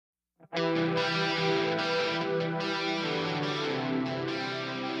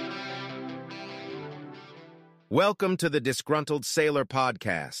Welcome to the Disgruntled Sailor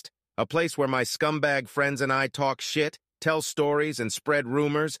Podcast, a place where my scumbag friends and I talk shit, tell stories, and spread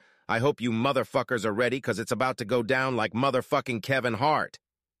rumors. I hope you motherfuckers are ready, because it's about to go down like motherfucking Kevin Hart.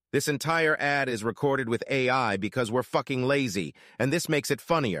 This entire ad is recorded with AI because we're fucking lazy, and this makes it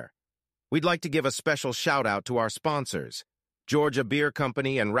funnier. We'd like to give a special shout-out to our sponsors, Georgia Beer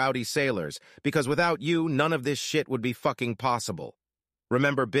Company and Rowdy Sailors, because without you, none of this shit would be fucking possible.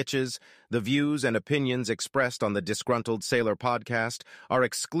 Remember, bitches, the views and opinions expressed on the Disgruntled Sailor Podcast are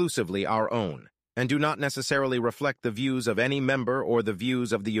exclusively our own, and do not necessarily reflect the views of any member or the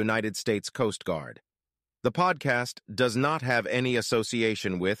views of the United States Coast Guard. The podcast does not have any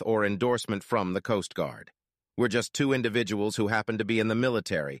association with or endorsement from the Coast Guard. We're just two individuals who happen to be in the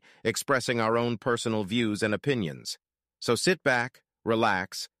military, expressing our own personal views and opinions. So sit back,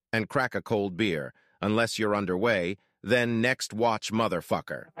 relax, and crack a cold beer, unless you're underway. Then next watch,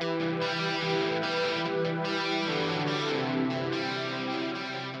 motherfucker.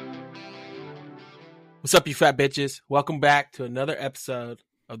 What's up, you fat bitches? Welcome back to another episode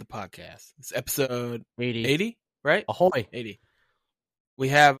of the podcast. It's episode 80, right? Ahoy. 80. We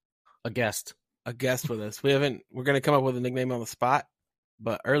have a guest with us. We're going to come up with a nickname on the spot,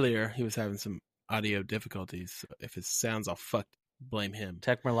 but earlier he was having some audio difficulties. So if it sounds all fucked, blame him.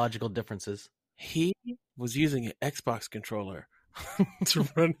 Technological differences. He was using an Xbox controller to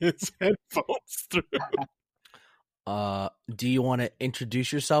run his headphones through. Do you want to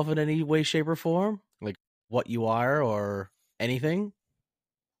introduce yourself in any way, shape, or form? Like what you are or anything?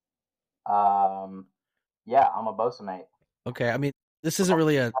 Yeah, I'm a bosa mate. Okay, I mean, this isn't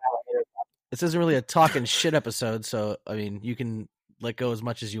really a talking shit episode, so I mean, you can let go as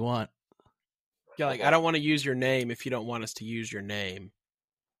much as you want. Yeah, like I don't want to use your name if you don't want us to use your name.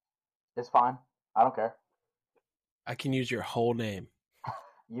 It's fine. I don't care. I can use your whole name.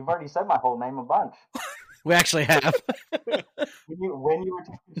 You've already said my whole name a bunch. We actually have. when you were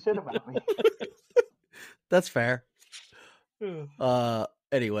talking shit about me. That's fair.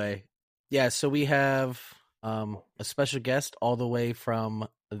 Anyway, yeah, so we have a special guest all the way from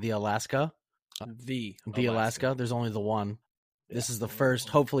the Alaska. The Alaska. There's only the one. Yeah. This is the first,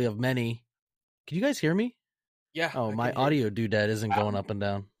 hopefully, of many. Can you guys hear me? Yeah. Oh, my audio doodad isn't going up and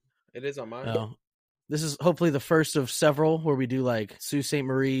down. It is on mine. No. This is hopefully the first of several where we do like Sault Ste.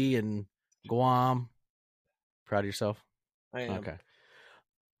 Marie and Guam. Proud of yourself? I am. Okay.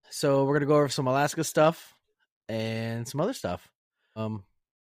 So we're going to go over some Alaska stuff and some other stuff. You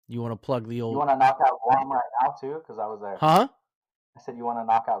want to plug the old... You want to knock out Guam right now too? Because I was there. Huh? I said you want to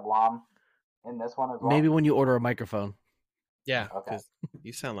knock out Guam in this one as well? Maybe when you order a microphone. Yeah, okay.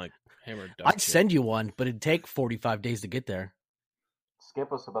 You sound like hammered. I'd send you one, but it'd take 45 days to get there.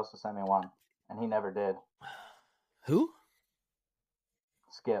 Skip was supposed to send me one, and he never did. Who?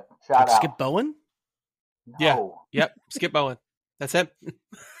 Skip. Shout out. Skip Bowen? No. Yeah. Yep. Skip Bowen. That's him.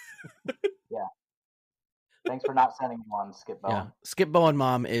 Yeah. Thanks for not sending me one, Skip Bowen. Yeah. Skip Bowen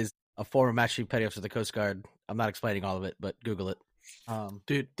mom is a former Master Chief Petty Officer of the Coast Guard. I'm not explaining all of it, but Google it.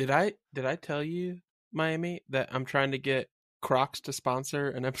 Dude, did I tell you, Miami, that I'm trying to get Crocs to sponsor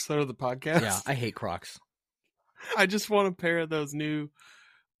an episode of the podcast? Yeah, I hate Crocs. I just want a pair of those new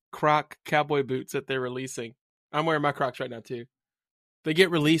Croc cowboy boots that they're releasing. I'm wearing my Crocs right now too. They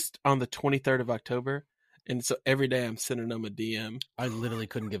get released on the 23rd of October, and so every day I'm sending them a DM. I literally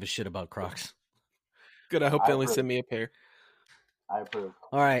couldn't give a shit about Crocs. Good, I hope they only send me a pair. I approve.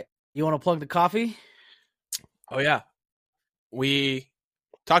 All right, you want to plug the coffee? Oh yeah, we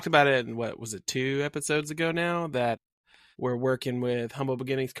talked about it in, what was it, 2 episodes ago now, that we're working with Humble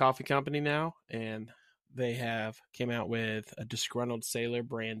Beginnings Coffee Company now, and they have came out with a Disgruntled Sailor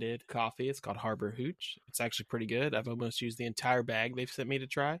branded coffee. It's called Harbor Hooch. It's actually pretty good. I've almost used the entire bag they've sent me to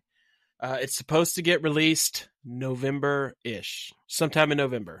try. It's supposed to get released November-ish, sometime in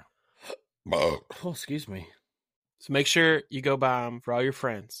November. Oh, excuse me. So make sure you go buy them for all your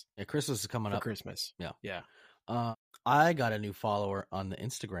friends. Yeah, Christmas is coming for up. Christmas. Yeah. I got a new follower on the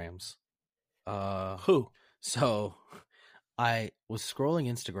Instagrams. Who? So I was scrolling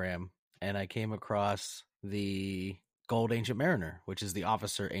Instagram and I came across the Gold Ancient Mariner, which is the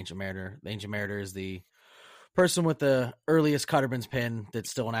officer Ancient Mariner. The Ancient Mariner is the person with the earliest Cutterman's pin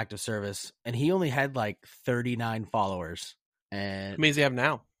that's still in active service. And he only had like 39 followers. And what means you have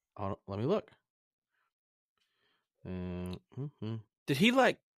now? Let me look. Did he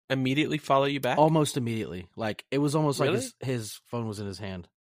like immediately follow you back? Almost immediately. Like it was almost Really? like his phone was in his hand.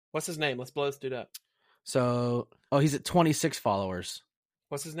 What's his name? Let's blow this dude up. So, he's at 26 followers.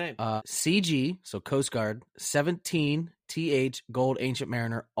 What's his name? CG, so Coast Guard, 17 TH Gold Ancient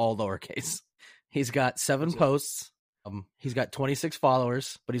Mariner, all lowercase. He's got 7 posts. He's got 26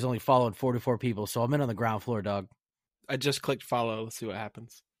 followers, but he's only followed 44 people. So I'm in on the ground floor, dog. I just clicked follow. Let's see what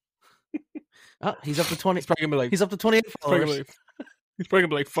happens. Oh, he's up to 20. He's probably gonna be like, He's up to 28 followers. He's probably gonna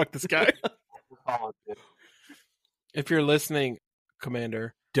be like, fuck this guy. Follow it. If you're listening,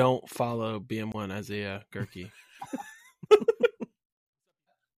 Commander, don't follow BM1 Isaiah Gerke.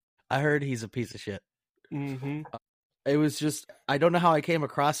 I heard he's a piece of shit. Mm-hmm. It was just, I don't know how I came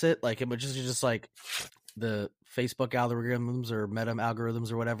across it. Like, it was just like the Facebook algorithms or Meta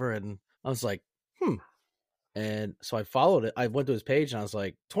algorithms or whatever. And I was like, And so I followed it. I went to his page and I was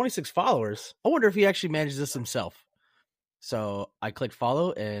like, 26 followers. I wonder if he actually manages this himself. So I clicked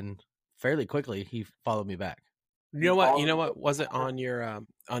follow, and fairly quickly he followed me back. You know what? You know what? Was it on your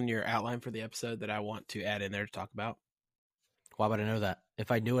outline for the episode that I want to add in there to talk about? Why would I know that? If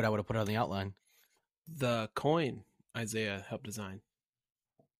I knew it, I would have put it on the outline. The coin Isaiah helped design.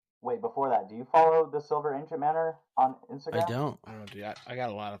 Wait, before that, do you follow the Silver Ancient Manor on Instagram? I don't. I don't know, dude. I got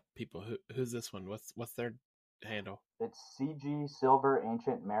a lot of people. Who's this one? What's their handle? It's CG Silver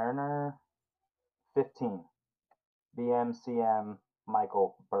Ancient Mariner 15. BMCM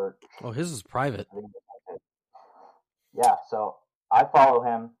Michael Birch. Oh, his is private. Yeah, so I follow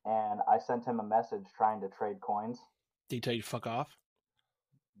him, and I sent him a message trying to trade coins. Did he tell you to fuck off?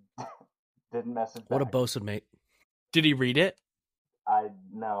 Didn't message back. What a bosun, mate. Did he read it?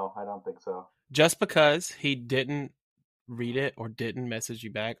 No, I don't think so. Just because he didn't read it or didn't message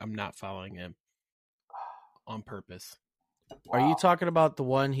you back, I'm not following him on purpose. Wow. Are you talking about the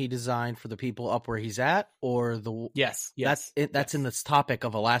one he designed for the people up where he's at, or the? Yes. That's in this topic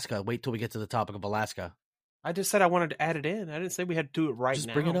of Alaska. Wait till we get to the topic of Alaska. I just said I wanted to add it in. I didn't say we had to do it right now.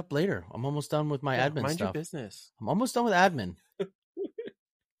 Just bring it up later. I'm almost done with my admin mind stuff. Your business. I'm almost done with admin.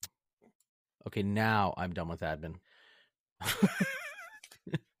 Okay, now I'm done with admin.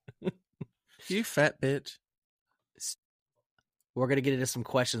 You fat bitch. We're going to get into some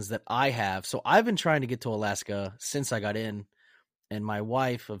questions that I have. So I've been trying to get to Alaska since I got in, and my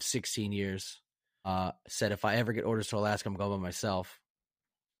wife of 16 years said if I ever get orders to Alaska, I'm going by myself,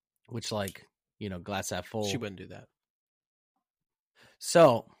 which, like, you know, glass half full. She wouldn't do that.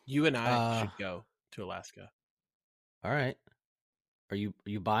 So you and I should go to Alaska. All right. Are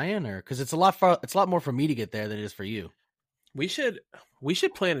you buying, or because it's a lot more for me to get there than it is for you? We should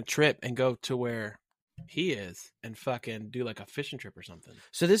plan a trip and go to where he is and fucking do like a fishing trip or something.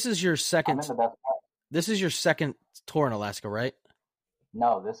 So this is your second. This is your second tour in Alaska, right?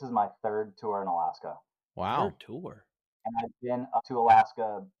 No, this is my third tour in Alaska. Wow, third tour. And I've been up to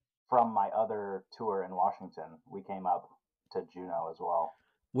Alaska from my other tour in Washington. We came up to Juneau as well.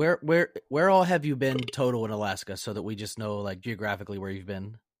 Where all have you been total in Alaska, so that we just know, like, geographically where you've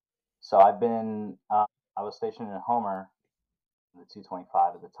been? So I've been. I was stationed in Homer, the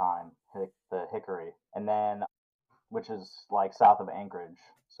 225 at the time, the Hickory, and then, which is like south of Anchorage,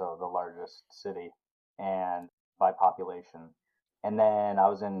 so the largest city, and by population. And then I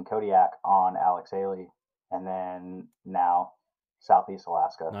was in Kodiak on Alex Haley, and then now Southeast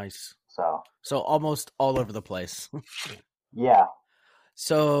Alaska. Nice. So almost all over the place. Yeah.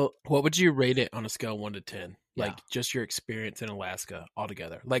 So what would you rate it on a scale of 1 to 10? Yeah. Like just your experience in Alaska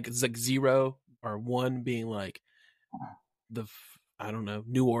altogether. Like it's like 0 or 1 being like I don't know,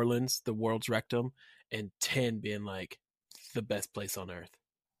 New Orleans, the world's rectum, and 10 being like the best place on earth.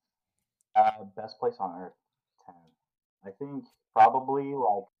 Best place on earth, 10. I think probably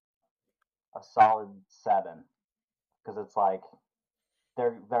like a solid 7, because it's like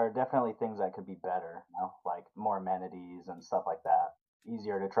there are definitely things that could be better, you know, like more amenities and stuff like that.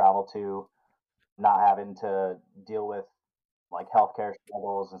 Easier to travel to, not having to deal with like healthcare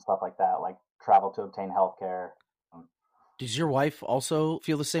struggles and stuff like that, like travel to obtain healthcare. Does your wife also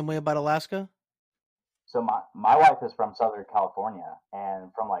feel the same way about Alaska? So my wife is from Southern California,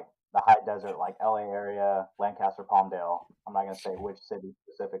 and from like the high desert, like LA area, Lancaster, Palmdale. I'm not going to say which city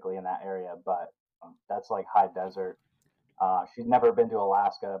specifically in that area, but that's like high desert. She's never been to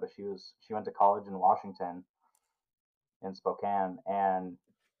Alaska, but she went to college in Washington, in Spokane, and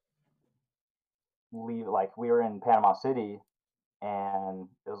we were in Panama City, and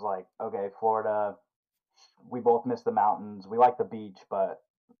it was like, okay, Florida, we both miss the mountains. We like the beach, but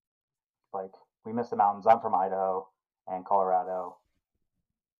like we miss the mountains. I'm from Idaho and Colorado.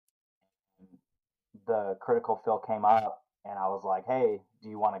 The critical fill came up, and I was like, hey, do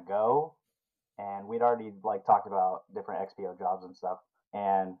you want to go? And we'd already like talked about different XPO jobs and stuff,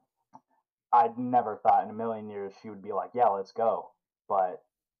 and I'd never thought in a million years she would be like, yeah, let's go. But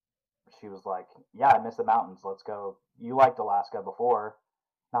she was like, yeah, I miss the mountains, let's go. You liked Alaska before.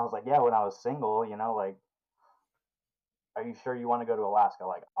 And I was like, yeah, when I was single, you know, like are you sure you want to go to Alaska?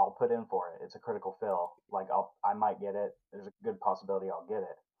 Like, I'll put in for it. It's a critical fill. Like, I might get it. There's a good possibility I'll get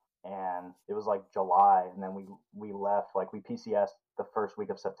it. And it was like July, and then we left. Like, we PCS'd the first week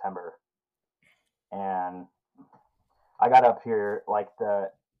of September, and I got up here like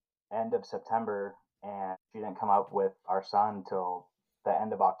the end of September, and she didn't come up with our son till the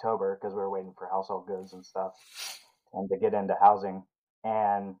end of October because we were waiting for household goods and stuff and to get into housing.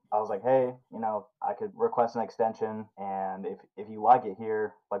 And I was like, hey, I could request an extension, and if you like it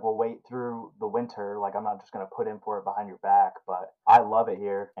here, like, we'll wait through the winter. Like, I'm not just gonna put in for it behind your back, but I love it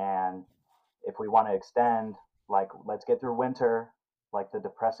here, and if we want to extend, like, let's get through winter, like the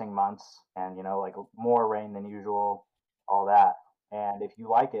depressing months, and like more rain than usual, all that. And if you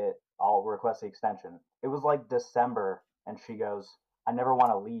like it, I'll request the extension. It was like December, and she goes, I never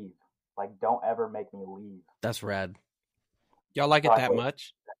want to leave. Like, don't ever make me leave. That's rad. Y'all like it that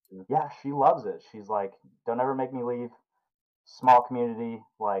much? Yeah, she loves it. She's like, don't ever make me leave. Small community.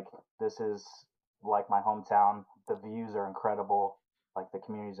 Like, this is like my hometown. The views are incredible. Like, the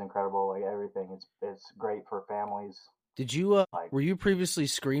community's incredible. Like, everything. It's great for families. Did you were you previously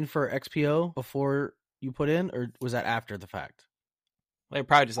screened for XPO before you put in, or was that after the fact? They're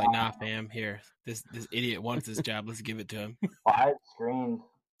probably just like, nah, fam, here. This idiot wants this job. Let's give it to him. Well, I had screened.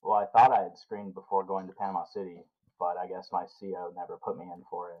 Well, I thought I had screened before going to Panama City, but I guess my CO never put me in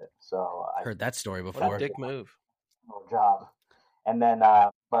for it. So I heard that story before. What a dick move. Job. And then,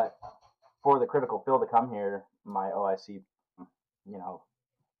 but for the critical fill to come here, my OIC,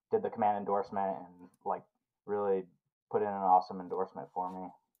 did the command endorsement and like really put in an awesome endorsement for me.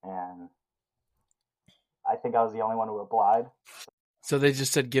 And I think I was the only one who applied. So they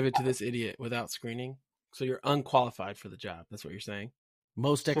just said, give it to this idiot without screening. So you're unqualified for the job. That's what you're saying.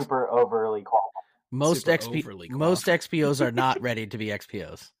 Super overly qualified. Most XPOs are not ready to be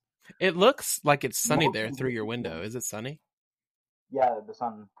XPOs. It looks like it's sunny there through your window. Is it sunny? Yeah, the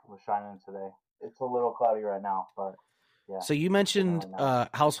sun was shining today. It's a little cloudy right now, but yeah. So you mentioned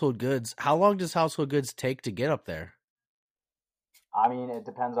household goods. How long does household goods take to get up there? I mean, it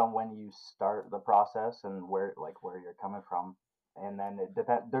depends on when you start the process and where you're coming from. And then it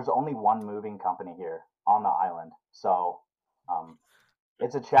depends. There's only one moving company here on the island. So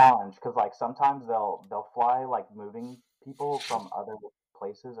it's a challenge because like sometimes they'll fly like moving people from other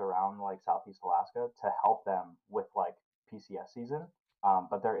places around like Southeast Alaska to help them with like PCS season.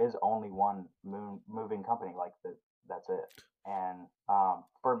 But there is only one moving company. Like that's it. And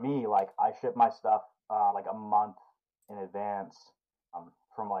for me, like I ship my stuff like a month in advance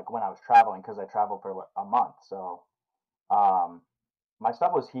from like when I was traveling because I traveled for a month. So my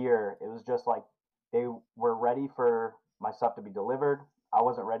stuff was here. It was just like they were ready for my stuff to be delivered. I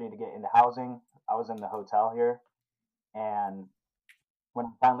wasn't ready to get into housing. I was in the hotel here. And when I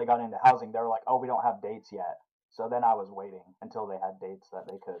finally got into housing, they were like, oh, we don't have dates yet. So then I was waiting until they had dates that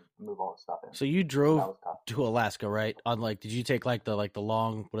they could move all the stuff in. So you drove to Alaska, right? On like, did you take like the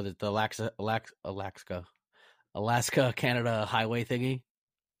long, what is it, the Alaska Canada highway thingy?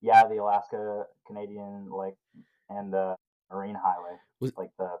 Yeah, the Alaska Canadian and the Marine Highway,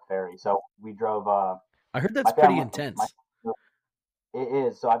 like the ferry. So we drove. I heard that's pretty intense. It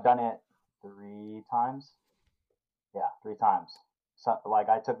is. So I've done it 3 times. Yeah, 3 times. So, like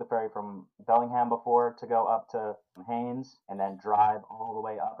I took the ferry from Bellingham before to go up to Haines and then drive all the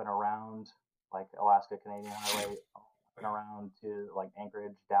way up and around like Alaska Canadian Highway up and around to like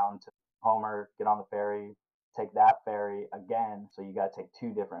Anchorage down to Homer, get on the ferry, take that ferry again. So you got to take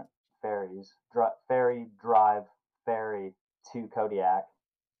 2 different ferries, ferry, drive, ferry to Kodiak,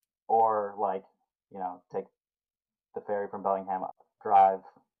 or like, take the ferry from Bellingham, drive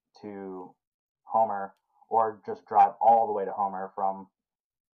to Homer, or just drive all the way to Homer from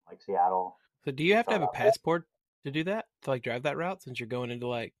like Seattle. So do you have to have a passport to do that, to like drive that route, since you're going into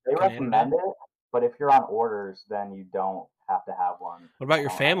like they Canada? Recommend it, but if you're on orders, then you don't have to have one. What about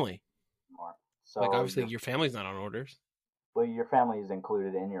your family? So like obviously your family's not on orders. Well, your family is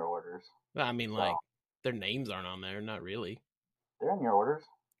included in your orders. I mean, like their names aren't on there, not really. They're in your orders.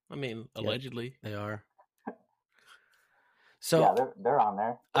 I mean, allegedly they are. So yeah, they're on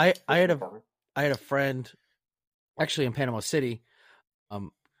there. I had a friend actually in Panama City.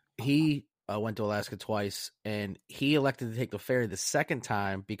 He went to Alaska twice, and he elected to take the ferry the second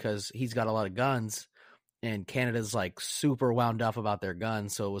time because he's got a lot of guns, and Canada's like super wound up about their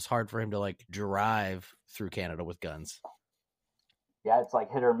guns, so it was hard for him to like drive through Canada with guns. Yeah, it's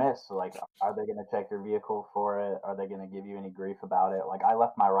like hit or miss. So like, are they going to check your vehicle for it? Are they going to give you any grief about it? Like, I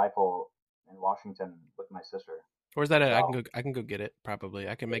left my rifle in Washington with my sister. Where's that at? So, I can go get it. Probably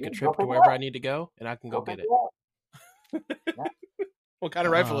I can make a trip to wherever I need to go, and I can go get it. Yeah. What kind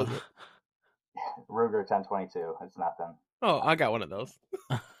of rifle is it? Ruger 1022. It's nothing. Oh, I got one of those.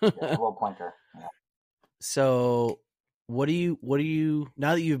 Yeah, a little plinker. Yeah. So, what do you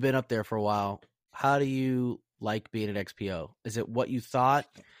now that you've been up there for a while? How do you like being at XPO? Is it what you thought?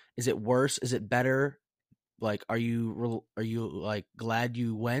 Is it worse? Is it better? Like, are you like glad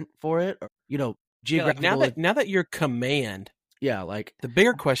you went for it? Or, Yeah, like geographical. now that you're command, Yeah, like the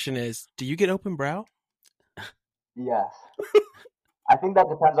bigger question is, do you get open brow? Yes. I think that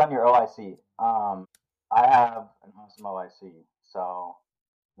depends on your OIC. I have an awesome OIC, so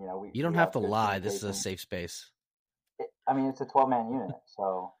you don't we have to good lie. This is a communication. safe space. I mean, it's a 12-man unit,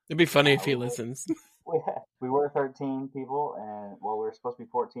 so It'd be funny if he we- listens. we were 13 people, and we were supposed to be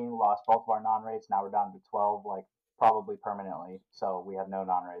 14. We lost both of our non-rates. Now we're down to 12, like probably permanently. So we have no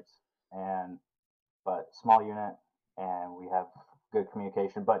non-rates, but small unit, and we have good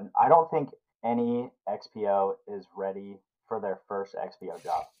communication. But I don't think any XPO is ready for their first XPO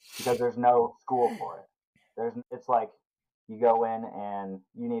job because there's no school for it. It's like you go in and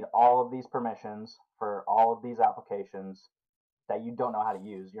you need all of these permissions for all of these applications that you don't know how to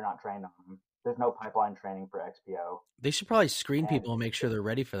use. You're not trained on them. There's no pipeline training for XPO. They should probably screen people and make sure they're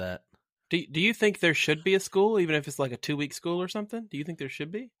ready for that. Do you think there should be a school, even if it's like a 2-week school or something? Do you think there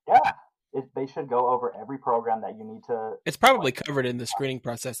should be? Yeah, they should go over every program that you need to. It's probably covered in the screening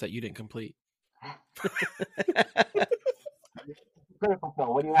process that you didn't complete. Critical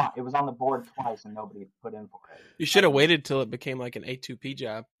fill. What do you want? It was on the board twice and nobody put in for it. You should have waited till it became like an A2P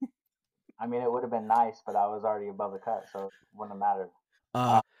job. I mean, it would have been nice, but I was already above the cut, so it wouldn't have mattered.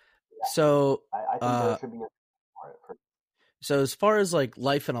 So I think there should be a for it. So as far as like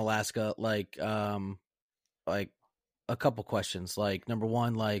life in Alaska, like a couple questions. Like number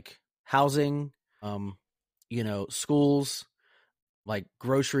one, like housing, schools, like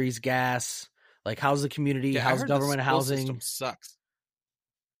groceries, gas. Like how's the community? Yeah, how's government the school housing? system sucks.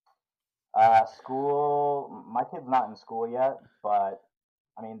 School. My kid's not in school yet, but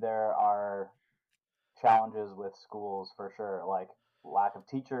I mean there are challenges with schools for sure, like lack of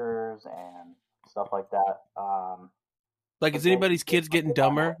teachers and stuff like that. Like, is anybody's kids getting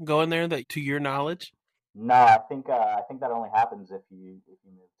dumber going there? That, to your knowledge? No, I think that only happens if you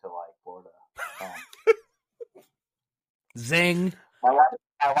move to like Florida. Zing. My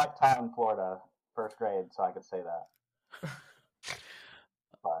wife taught in Florida first grade, so I could say that.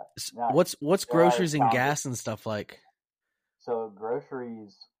 But no, What's groceries and gas and stuff like? So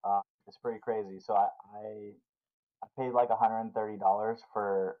groceries, it's pretty crazy. So I paid like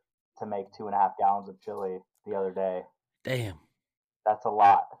 $130 to make 2.5 gallons of chili the other day. Damn, that's a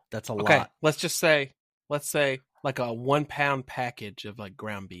lot. That's a Okay, lot. let's say like a 1 pound package of like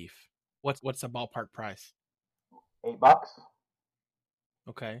ground beef. What's the ballpark price? $8.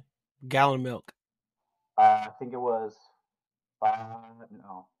 Okay, gallon of milk. I think it was $5.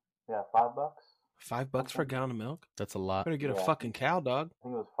 $5 for a gallon of milk? That's a lot. Better get a fucking cow, dog. I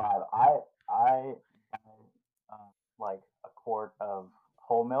think it was $5. I like a quart of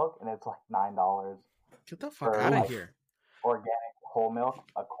whole milk, and it's like $9. Get the fuck out of here. Organic whole milk,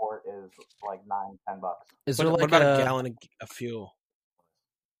 a quart is like $9-10. Is there What about a gallon of fuel?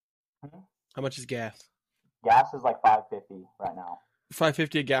 Hmm? How much is gas? Gas is like $5.50 right now.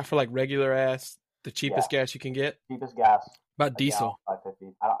 $5.50 a gas for like regular ass, the cheapest gas you can get. Cheapest gas. About diesel.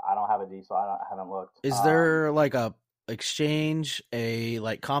 $5.50. I don't have a diesel. I haven't looked. Is there like a exchange, a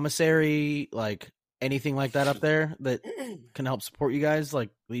like commissary, like anything like that up there that can help support you guys,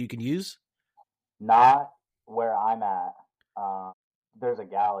 like that you can use? Not where I'm at. There's a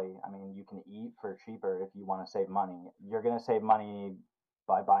galley. I mean, you can eat for cheaper if you want to save money. You're going to save money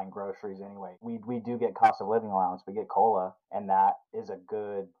by buying groceries anyway. We do get cost of living allowance. We get COLA, and that is a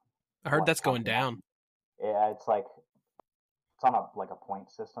good. I heard that's going down. Yeah, it's on a point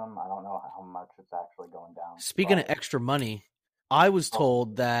system. I don't know how much it's actually going down. Speaking of extra money, I was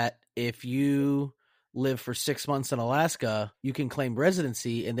told that if you live for 6 months in Alaska, you can claim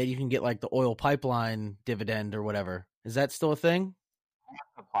residency, and then you can get like the oil pipeline dividend or whatever. Is that still a thing?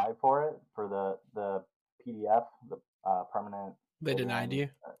 I applied for it for the PDF, the permanent. They denied you?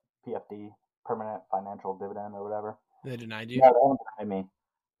 PFD, permanent financial dividend or whatever. They denied you? No, they haven't denied me.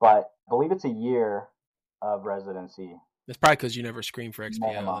 But I believe it's a year of residency. It's probably because you never screened for XPO.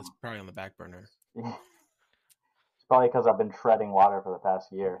 Minimum. It's probably on the back burner. It's probably because I've been treading water for the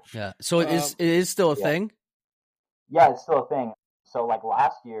past year. Yeah. So it is still a thing? Yeah, it's still a thing. So like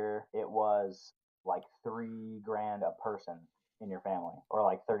last year, it was like $3,000 a person in your family, or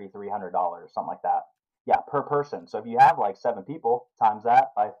like $3,300, something like that. Yeah, per person. So if you have like 7 people, times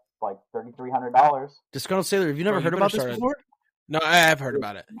that by like $3,300. Disgruntled Sailor, have you never heard about this before? No, I have heard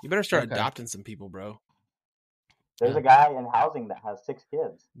about it. You better start adopting some people, bro. There's a guy in housing that has 6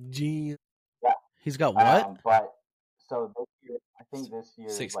 kids. Gee. Yeah, He's got what? But so this year, I think this year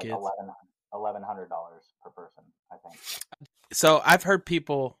 6 is like kids. $1,100 per person. I think. So I've heard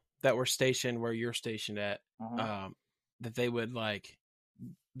people that were stationed where you're stationed at, Mm-hmm. that they would like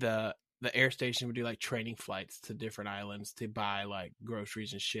the air station would do like training flights to different islands to buy like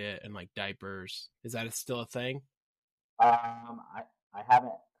groceries and shit and like diapers. Is that still a thing? I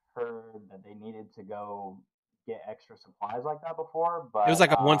haven't heard that they needed to go get extra supplies like that before, but It was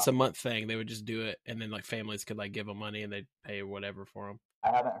like a once a month thing. They would just do it, and then like families could like give them money and they'd pay whatever for them.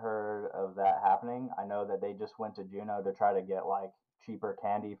 I haven't heard of that happening. I know that they just went to Juneau to try to get like cheaper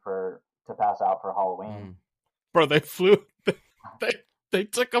candy to pass out for Halloween. Bro, they flew. They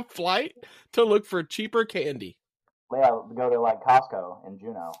took a flight to look for cheaper candy. Yeah, go to like Costco in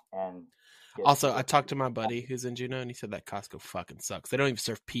Juneau and. Also, I talked to my buddy who's in Juneau, and he said that Costco fucking sucks. They don't even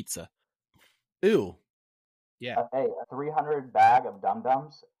serve pizza. Ew. Yeah. Hey, a 300 bag of Dum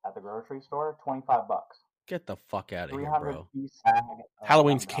Dums at the grocery store, $25. Get the fuck out of here, 300 bro. piece bag.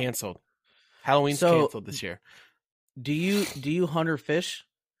 Halloween's canceled. Halloween's canceled this year. Do you hunt or fish?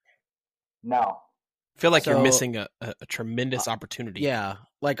 No. I feel like you're missing a tremendous opportunity. Yeah,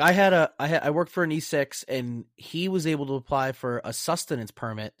 like I worked for an E6, and he was able to apply for a sustenance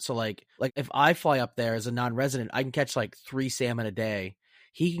permit. So like if I fly up there as a non-resident, I can catch like 3 salmon a day.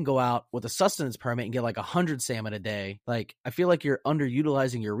 He can go out with a sustenance permit and get like 100 salmon a day. Like, I feel like you're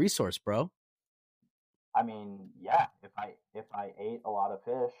underutilizing your resource, bro. I mean, yeah, if I ate a lot of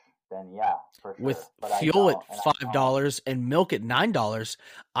fish, then yeah, for sure. With But fuel at $5 and milk at $9,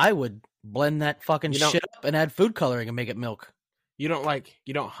 I would blend that fucking shit up and add food coloring and make it milk. You don't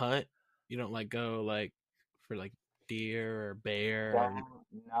hunt? You don't like go like for like deer or bear?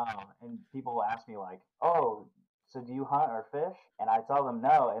 No. And people ask me like, oh, so do you hunt or fish? And I tell them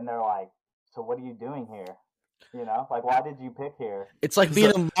no, and they're like, so what are you doing here? You know, like, why did you pick here? It's like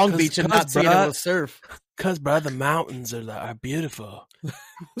being in Long Beach and not being able to surf. Because, bro, the mountains are beautiful.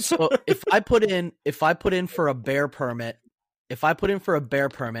 So if I put in for a bear permit,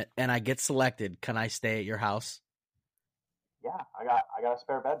 and I get selected, can I stay at your house? Yeah, I got a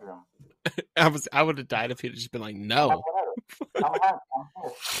spare bedroom. I would have died if he'd just been like, no. I'm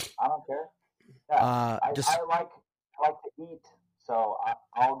fish. I don't care. Yeah, I like to eat, so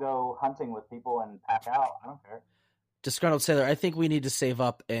I'll go hunting with people and pack out. I don't care. Disgruntled Sailor, I think we need to save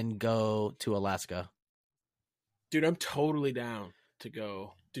up and go to Alaska. Dude, I'm totally down to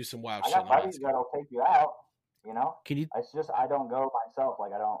go do some wild shit. I got buddies that'll take you out. You know, It's just I don't go myself.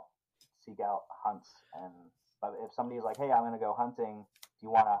 Like, I don't seek out hunts. But if somebody's like, "Hey, I'm gonna go hunting. Do you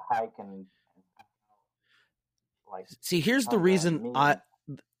want to hike and like?" See, here's the reason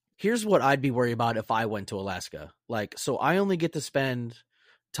Here's what I'd be worried about if I went to Alaska. Like, so I only get to spend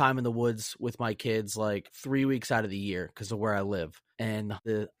time in the woods with my kids like 3 weeks out of the year because of where I live, and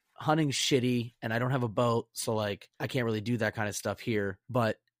the hunting's shitty, and I don't have a boat, so like I can't really do that kind of stuff here.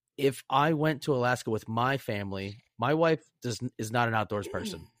 But if I went to Alaska with my family, my wife is not an outdoors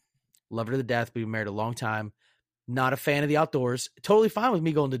person. Love her to death. We've been married a long time. Not a fan of the outdoors. Totally fine with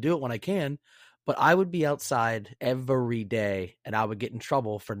me going to do it when I can, but I would be outside every day, and I would get in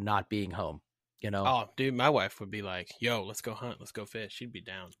trouble for not being home. You know? Oh, dude, my wife would be like, "Yo, let's go hunt. Let's go fish." She'd be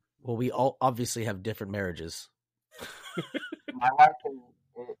down. Well, we all obviously have different marriages. My wife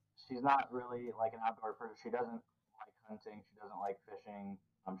she's not really like an outdoor person. She doesn't like hunting. She doesn't like fishing.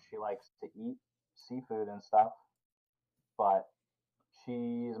 She likes to eat seafood and stuff, but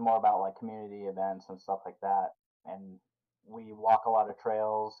she's more about like community events and stuff like that. And we walk a lot of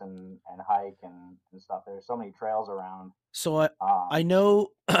trails and hike and stuff. There's so many trails around. So I know,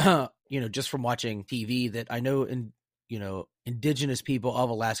 just from watching TV, that I know indigenous people of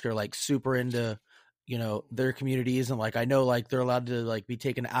Alaska are like super into, their communities. And like, I know like they're allowed to like be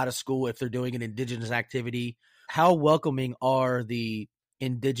taken out of school if they're doing an indigenous activity. How welcoming are the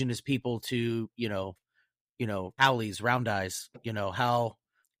indigenous people to, owlies, round eyes,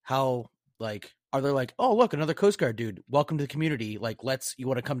 how like, are they like, oh, look, another Coast Guard dude, welcome to the community. Like, you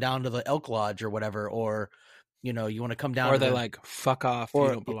want to come down to the Elk Lodge or whatever, or, you want to come down. Or they're like, fuck off, you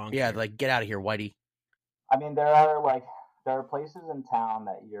don't belong here. Like, get out of here, Whitey. I mean, there are places in town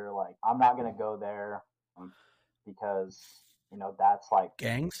that you're like, I'm not going to go there because, that's like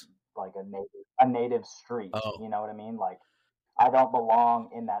gangs, like a native street. Oh. You know what I mean? Like, I don't belong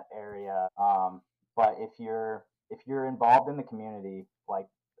in that area. But if you're involved in the community,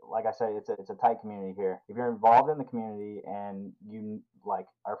 like I said, it's a tight community here. If you're involved in the community and you like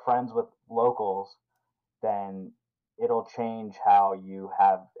are friends with locals, then it'll change how you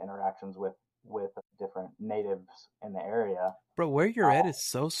have interactions with different natives in the area. Bro, where you're at is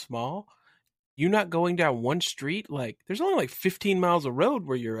so small. You're not going down one street. Like, there's only like 15 miles of road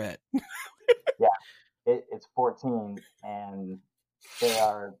where you're at. Yeah, it's 14, and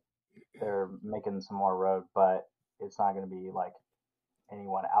they're making some more road, but it's not going to be like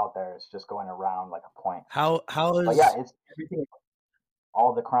anyone out there. It's just going around like a point. How But yeah, is it's everything.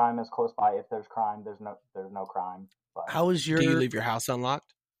 All the crime is close by. If there's crime, there's no crime. But how is Do you your leave your house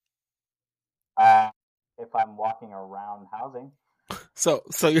unlocked? if I'm walking around housing, So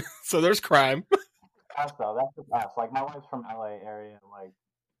there's crime. so that's just us. Like my wife's from LA area. Like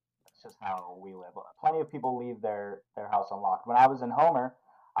that's just how we live. Plenty of people leave their house unlocked. When I was in Homer,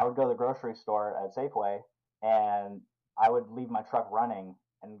 I would go to the grocery store at Safeway, and I would leave my truck running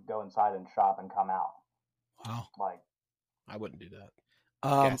and go inside and shop and come out. wow? Like I wouldn't do that.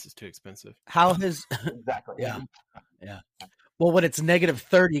 Um, Gas is too expensive. how has exactly. yeah. Well, when it's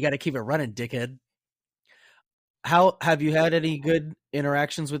 -30, you got to keep it running, dickhead. How have you had any good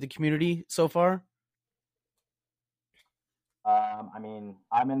interactions with the community so far? I mean,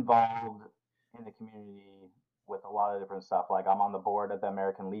 I'm involved in the community with a lot of different stuff. Like I'm on the board at the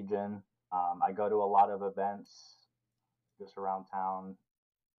American Legion. I go to a lot of events just around town.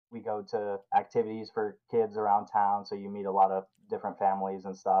 We go to activities for kids around town, so you meet a lot of different families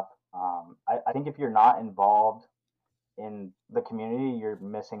and stuff. I think if you're not involved in the community, you're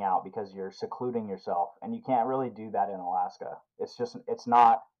missing out because you're secluding yourself, and you can't really do that in Alaska. It's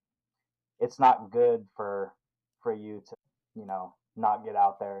not good for you to not get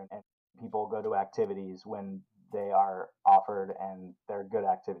out there, and people go to activities when they are offered and they're good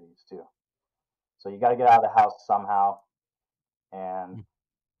activities too. So you got to get out of the house somehow. And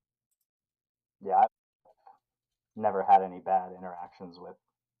yeah, I've never had any bad interactions with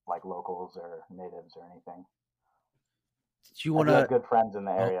like locals or natives or anything. Do you I want do have to? good friends in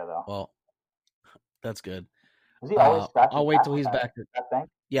the area though. Well, that's good. Is he always scratching? I'll wait back till with he's back. that thing?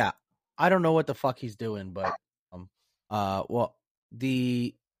 Yeah, I don't know what the fuck he's doing, but well,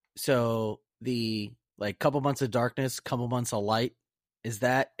 the like couple months of darkness, couple months of light. Is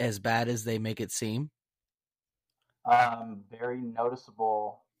that as bad as they make it seem? Very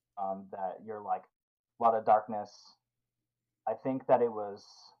noticeable that you're like a lot of darkness. I think that it was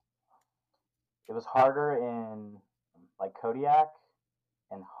harder in like Kodiak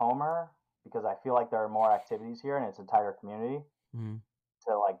and Homer because I feel like there are more activities here and it's a tighter community Mm.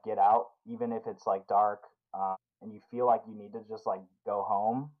 to like get out, even if it's like dark, and you feel like you need to just like go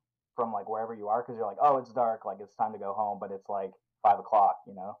home from like wherever you are because you're like, oh, it's dark, like it's time to go home, but it's like 5 o'clock,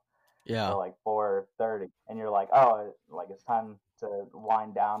 Yeah. or like 4:30, and you're like, oh, like it's time to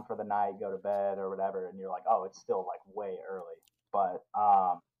wind down for the night, go to bed or whatever, and you're like, oh, it's still like way early. But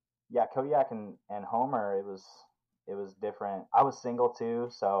yeah, Kodiak and Homer, it was different. I was single too,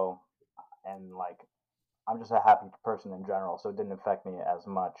 so and like I'm just a happy person in general, so it didn't affect me as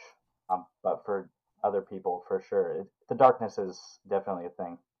much. But for other people, for sure, the darkness is definitely a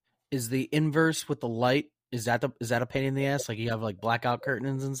thing. Is the inverse with the light? Is that a pain in the ass? Like you have like blackout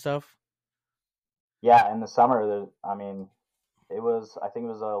curtains and stuff? Yeah, in the summer, I mean, I think it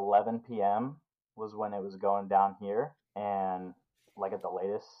was 11 p.m. was when it was going down here, and like at the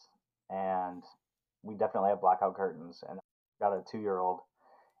latest, and we definitely have blackout curtains, and I got a 2-year-old,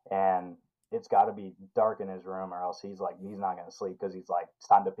 and it's got to be dark in his room, or else he's not gonna sleep because he's like, it's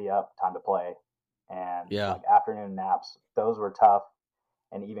time to pee up, time to play, and Yeah. like afternoon naps, those were tough,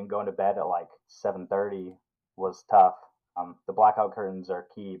 and even going to bed at like 7:30 was tough. The blackout curtains are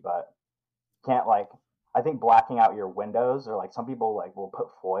key, but can't like I think blacking out your windows, or like some people like will put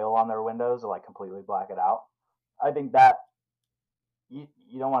foil on their windows or like completely black it out. I think that you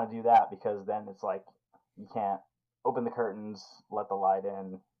don't want to do that because then it's like you can't open the curtains, let the light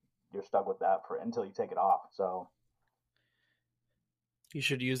in. You're stuck with that for until you take it off. So You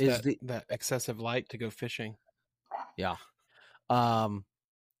should use Is that excessive light to go fishing. Yeah.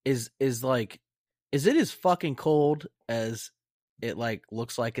 Is it as fucking cold as it like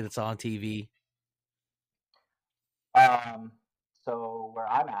looks like it's on TV? so where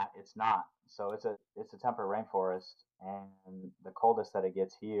I'm at, it's not. So it's a temperate rainforest, and the coldest that it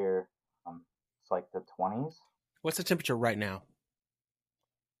gets here, it's like the 20s, What's the temperature right now?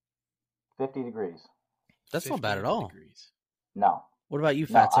 50 degrees. That's not bad at 50 all. degrees. No, What about you,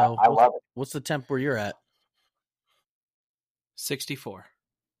 no, Fatso? I love it. What's the temp where you're at? 64.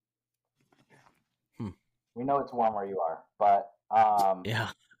 We know it's warm where you are, but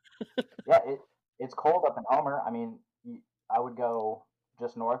Yeah. yeah, it's cold up in Homer. I mean, I would go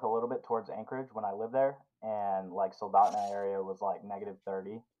just north a little bit towards Anchorage when I lived there, and like Soldotna area was like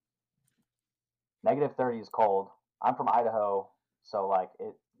 -30. -30 is cold. I'm from Idaho, so like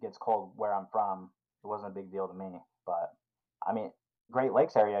it gets cold where I'm from. It wasn't a big deal to me, but I mean, Great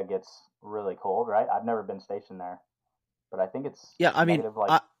Lakes area gets really cold, right? I've never been stationed there, but I think it's Yeah, I mean, negative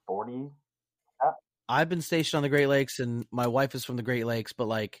like 40. I've been stationed on the Great Lakes, and my wife is from the Great Lakes, but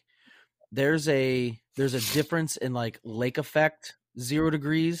like there's a difference in like lake effect 0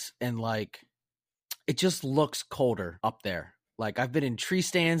 degrees, and like it just looks colder up there. Like I've been in tree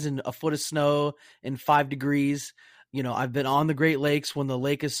stands in a foot of snow in 5 degrees. You know, I've been on the Great Lakes when the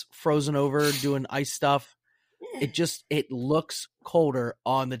lake is frozen over doing ice stuff. It looks colder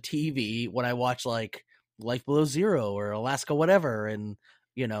on the TV when I watch like Life Below Zero or Alaska whatever, and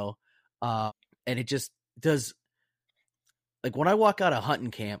you know, and it just does. Like when I walk out of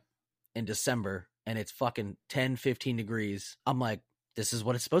hunting camp in December and it's fucking 10, 15 degrees, I'm like, this is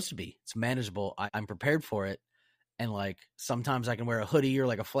what it's supposed to be. It's manageable. I'm prepared for it. And like sometimes I can wear a hoodie or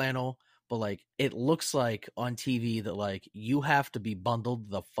like a flannel, but like it looks like on TV that like you have to be bundled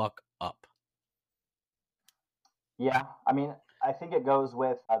the fuck up. Yeah, I mean, I think it goes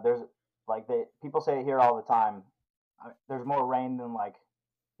with there's like people say it here all the time. There's more rain than like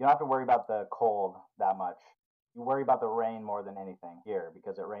you don't have to worry about the cold that much. You worry about the rain more than anything here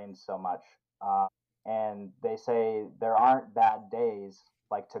because it rains so much. And they say there aren't bad days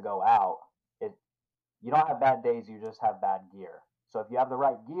like to go out. You don't have bad days, you just have bad gear. So if you have the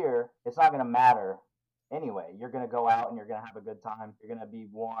right gear, it's not going to matter anyway. You're going to go out and you're going to have a good time. You're going to be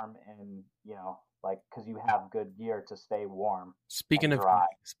warm and, you know, like because you have good gear to stay warm. Speaking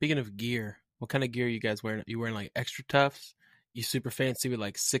of gear, what kind of gear are you guys wearing? You wearing like extra toughs? You super fancy with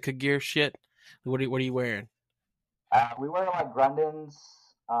like Sika gear shit? What are you wearing? We wear like Grundens,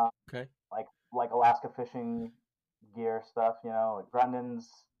 Okay. like Alaska fishing gear stuff, you know, like Grundens.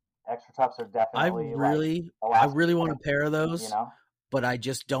 Extra toughs are definitely I really want a pair of those, you know, but I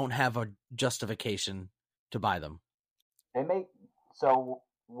just don't have a justification to buy them. So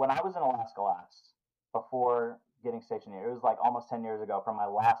when I was in Alaska last, before getting stationed here, it was like almost 10 years ago from my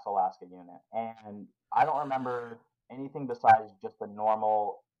last Alaska unit, and I don't remember anything besides just the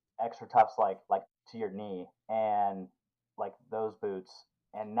normal extra toughs like to your knee and like those boots,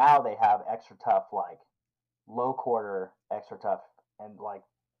 and now they have extra tough like low quarter extra tough and like.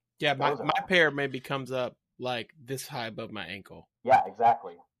 Yeah, my pair maybe comes up like this high above my ankle. Yeah,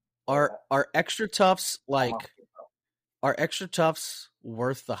 exactly. Are extra toughs are extra toughs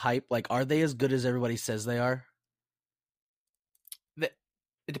worth the hype? Like, are they as good as everybody says they are? It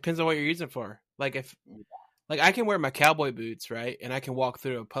depends on what you're using for. Like like I can wear my cowboy boots, right, and I can walk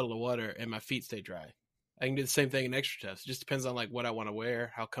through a puddle of water and my feet stay dry. I can do the same thing in extra toughs. It just depends on like what I want to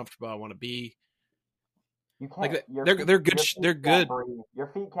wear, how comfortable I want to be. You can't. Like they're good. They're good. Your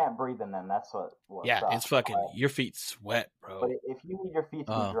feet can't breathe in them. That's what. Yeah, sucks. it's fucking. Your feet sweat, bro. But if you need your feet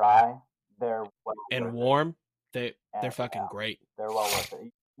to be dry, they're and warm. They're fucking great. They're well worth it.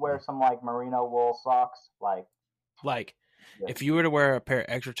 You wear some like merino wool socks, like. If you were to wear a pair of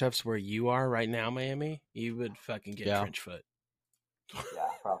extra toughs where you are right now, Miami, you would fucking get trench foot. Yeah,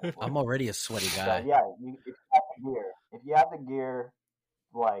 probably. I'm already a sweaty guy. So, if you have the gear,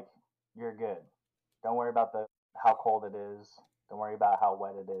 like you're good. Don't worry about how cold it is. Don't worry about how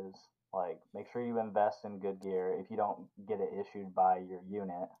wet it is. Like, make sure you invest in good gear. If you don't get it issued by your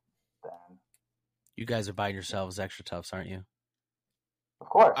unit, then you guys are buying yourselves extra toughs, aren't you? Of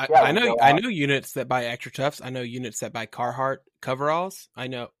course. I know units that buy extra toughs. I know units that buy Carhartt coveralls. I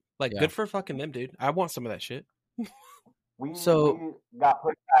know, good for fucking them, dude. I want some of that shit. We got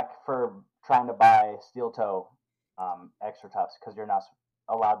put back for trying to buy steel toe extra toughs because you're not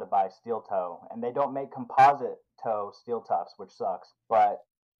allowed to buy steel toe, and they don't make composite toe steel toughs, which sucks. But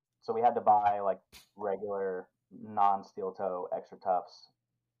so we had to buy like regular non-steel toe extra toughs,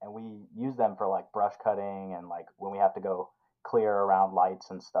 and we use them for like brush cutting and like when we have to go clear around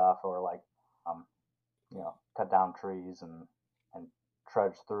lights and stuff, or like cut down trees and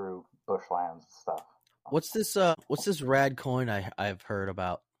trudge through bushlands and stuff. What's this rad coin I've heard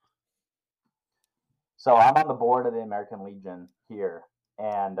about? So I'm on the board of the American Legion here.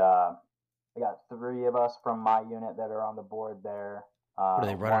 And I got 3 of us from my unit that are on the board there. Are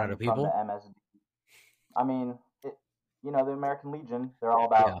they running out of people? From the MSD. I mean, the American Legion, they're all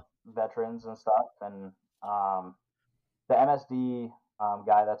about veterans and stuff. And the MSD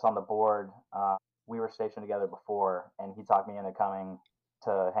guy that's on the board, we were stationed together before, and he talked me into coming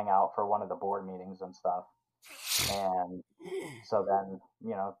to hang out for one of the board meetings and stuff. And so then,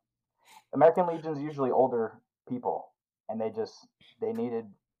 American Legion's usually older people. And they needed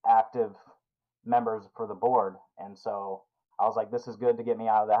active members for the board. And so I was like, this is good to get me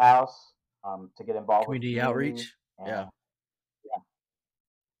out of the house, to get involved with community outreach. Yeah.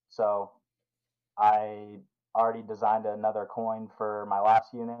 So I already designed another coin for my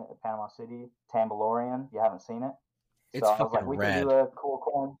last unit at Panama City, Tambalorian. You haven't seen it? It's so fucking I was like, we rad. can do a cool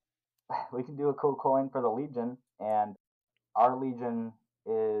coin. We can do a cool coin for the Legion. And our Legion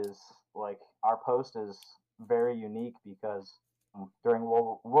is like our post is very unique because during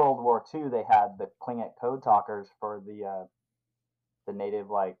World War II they had the Klingit code talkers for the native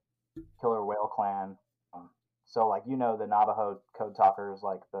like killer whale clan. So like the Navajo code talkers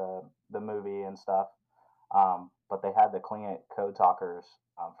like the movie and stuff. But they had the Klingit code talkers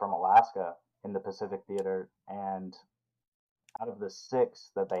from Alaska in the Pacific Theater, and out of the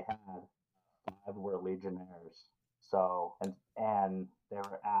 6 that they had, 5 were Legionnaires. So and they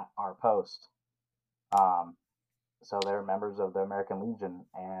were at our post. So they're members of the American Legion,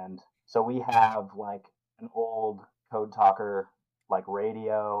 and so we have like an old code talker like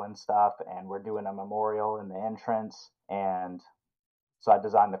radio and stuff, and we're doing a memorial in the entrance, and so I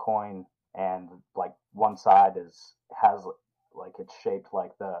designed the coin, and like one side has like it's shaped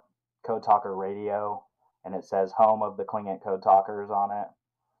like the code talker radio, and it says home of the Klingit code talkers on it,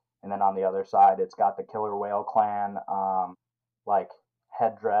 and then on the other side it's got the killer whale clan like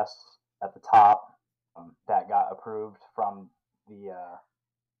headdress at the top that got approved from the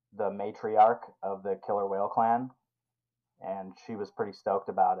matriarch of the killer whale clan, and she was pretty stoked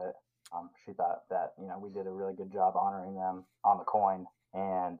about it. She thought that we did a really good job honoring them on the coin,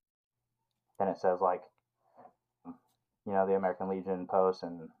 and then it says like the American Legion post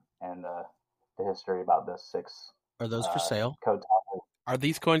and the history about the 6. Are those for sale? Code talkers. Are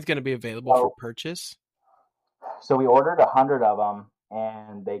these coins going to be available for purchase? So we ordered 100 of them,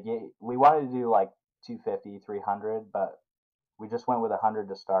 and we wanted to do like 250, 300, but we just went with 100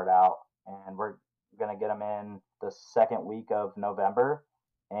 to start out, and we're gonna get them in the second week of November,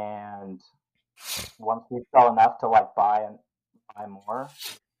 and once we sell enough to like buy more,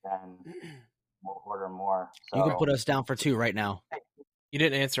 then we'll order more. So you can put us down for 2 right now. You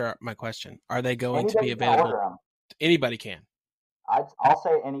didn't answer my question. Are they going to be available? Anybody can. I'll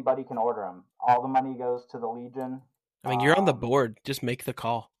say anybody can order them. All the money goes to the Legion. I mean, you're on the board. Just make the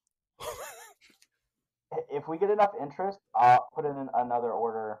call. If we get enough interest, I'll put in another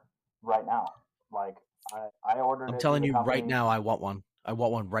order right now. Like I ordered. I'm telling you right now, I want one. I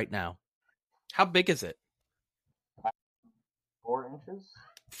want one right now. How big is it? 4 inches.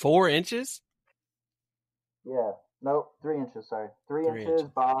 4 inches? Yeah. No, 3 inches. Sorry, 3 inches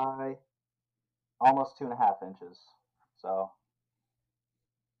by almost 2.5 inches. So.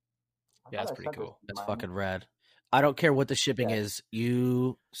 Yeah, that's pretty cool. That's fucking rad. I don't care what the shipping is.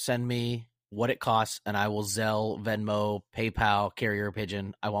 You send me what it costs, and I will Zelle, Venmo, PayPal, carrier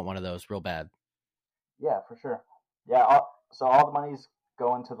pigeon. I want one of those real bad. Yeah, for sure. Yeah, so all the money's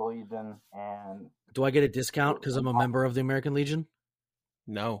going to the Legion. And do I get a discount because I'm a member of the American Legion?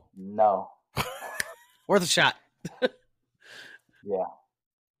 No. Worth a shot. Yeah.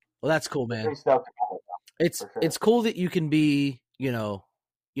 Well, that's cool, man. Pretty stoked about it, sure. It's cool that you can be, I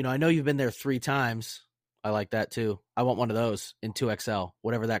know you've been there 3 times. I like that too. I want one of those in 2XL.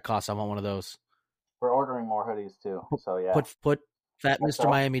 Whatever that costs, I want one of those. We're ordering more hoodies too. So yeah. Put Fat Mr.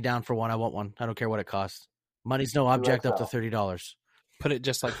 Miami down for one. I want one. I don't care what it costs. Money's no object 2XL. Up to $30. Put it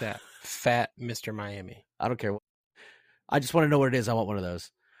just like that. Fat Mr. Miami. I don't care. I just want to know what it is. I want one of those.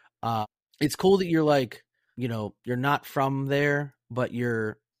 It's cool that you're like, you're not from there, but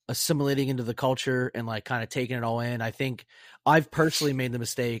you're assimilating into the culture and like kind of taking it all in. I think I've personally made the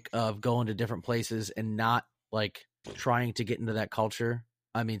mistake of going to different places and not like trying to get into that culture.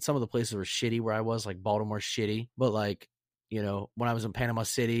 I mean, some of the places were shitty where I was, like Baltimore's shitty, but like, when I was in Panama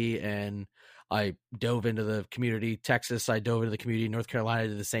City and I dove into the community, Texas, I dove into the community, North Carolina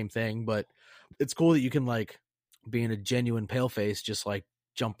did the same thing. But it's cool that you can like being a genuine paleface, just like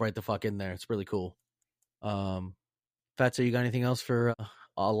jump right the fuck in there. It's really cool. Fatso, you got anything else for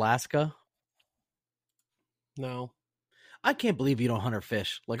Alaska? No. I can't believe you don't hunt or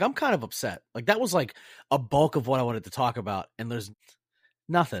fish. Like, I'm kind of upset. Like, that was like a bulk of what I wanted to talk about, and there's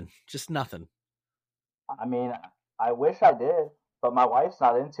nothing. Just nothing. I mean, I wish I did, but my wife's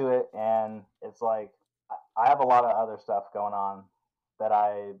not into it, and it's like I have a lot of other stuff going on that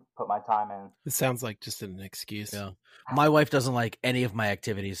I put my time in. It sounds like just an excuse. Yeah. My wife doesn't like any of my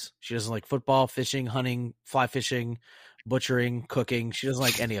activities. She doesn't like football, fishing, hunting, fly fishing, butchering, cooking. She doesn't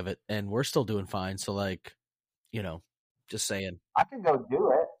like any of it, and we're still doing fine. So, like, just saying. I could go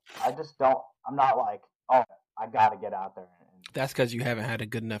do it. I just don't. I'm not like, oh, I got to get out there. That's because you haven't had a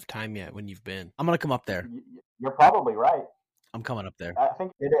good enough time yet when you've been. I'm going to come up there. You're probably right. I'm coming up there. I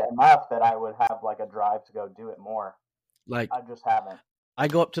think I did it enough that I would have like a drive to go do it more. Like, I just haven't. I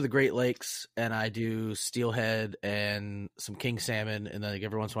go up to the Great Lakes and I do steelhead and some king salmon, and then like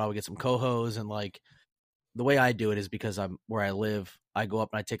every once in a while we get some cohos. And like the way I do it is because I'm where I live. I go up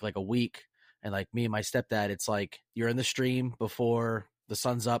and I take like a week, and like me and my stepdad, it's like you're in the stream before the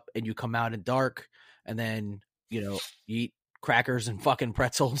sun's up, and you come out in dark, and then you eat crackers and fucking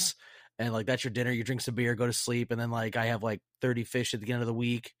pretzels, and like that's your dinner. You drink some beer, go to sleep, and then like I have like 30 fish at the end of the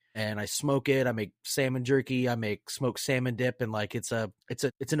week, and I smoke it. I make salmon jerky. I make smoked salmon dip, and like it's an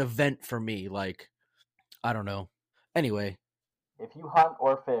event for me. Like I don't know. Anyway, If you hunt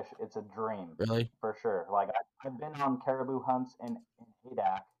or fish, it's a dream really, for sure. Like I've been on caribou hunts in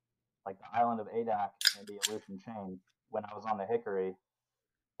Adak, like the island of Adak and the Aleutian Chain when I was on the Hickory,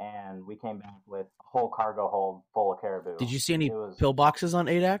 and we came back with a whole cargo hold full of caribou. did you see any It was pillboxes on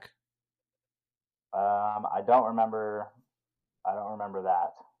ADAC? I don't remember. I don't remember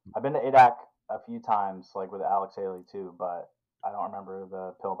that. I've been to Adak a few times, like with Alex Haley too, but I don't remember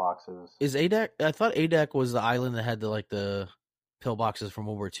the pillboxes. Is ADAC? I thought ADAC was the island that had the pillboxes from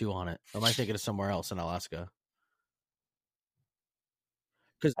World War II on it. Or am I thinking of somewhere else in Alaska?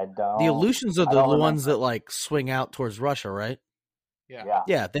 Because I don't. the Aleutians are I the don't ones remember. that like swing out towards Russia, right? Yeah. Yeah,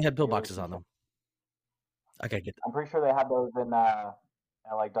 Yeah, they had the pillboxes Aleutians. on them. I gotta get that. I'm pretty sure they had those in at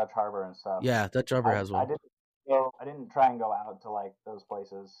like Dutch Harbor and stuff. Yeah, Dutch Harbor has I one. didn't go. I didn't try and go out to like those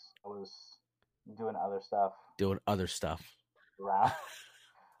places. I was doing other stuff Doing other stuff. around.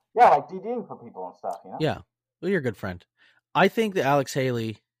 Yeah, like DDing for people and stuff. You know. Yeah. Well, you're a good friend. I think that Alex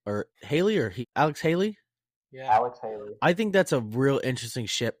Haley Alex Haley. Yeah. Alex Haley. I think that's a real interesting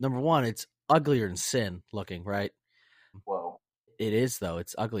ship. Number one, it's uglier than sin looking, right? Whoa. It is though.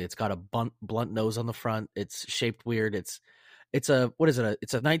 It's ugly. It's got a blunt nose on the front. It's shaped weird. It's a what is it?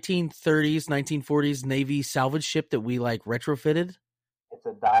 It's a 1930s, 1940s Navy salvage ship that we like retrofitted. It's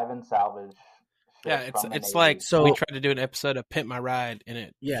a dive and salvage. Yeah, ship from the it's Navy. like So- we tried to do an episode of Pimp My Ride and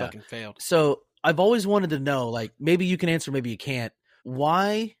it Yeah. fucking failed. So I've always wanted to know, like, maybe you can answer, maybe you can't.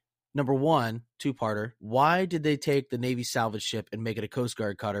 Why, number one, two-parter, why did they take the Navy salvage ship and make it a Coast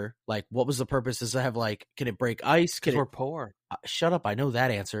Guard cutter? Like, what was the purpose? Does it have, like, can it break ice? Because Can we're it, poor. shut up, I know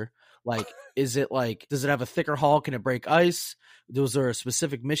that answer. Like, is it like, does it have a thicker hull? Can it break ice? Was there a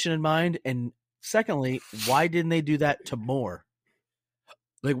specific mission in mind? And secondly, why didn't they do that to more?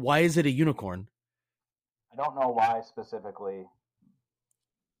 Like, why is it a unicorn? I don't know why specifically.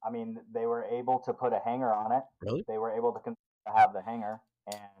 I mean, they were able to put a hanger on it. Really? They were able to have the hanger,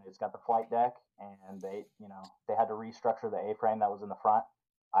 and it's got the flight deck, and they had to restructure the A-frame that was in the front.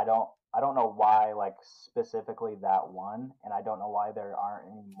 I don't know why, like, specifically that one, and I don't know why there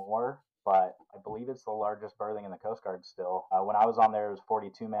aren't any more, but I believe it's the largest berthing in the Coast Guard still. When I was on there, it was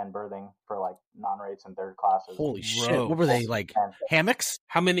 42-man berthing for, like, non-rates and third classes. Holy shit. Gross. What were they, like, hammocks?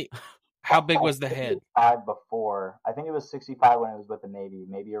 How big was the head? 65 before. I think it was 65 when it was with the Navy,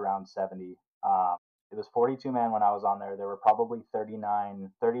 maybe around 70. It was 42 man when I was on there. There were probably 38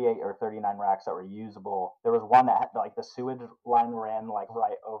 or 39 racks that were usable. There was one that had, like, the sewage line ran like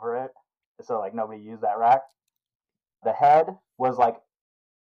right over it, so like nobody used that rack. The head was like,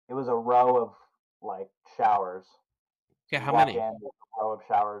 it was a row of like showers. Yeah, You how walk many? in with a row of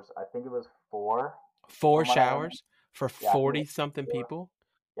showers. I think it was 4. Four From what I remember. showers for Yeah, 40 something four. people?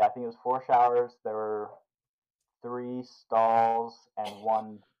 Yeah, I think it was 4 showers. There were 3 stalls and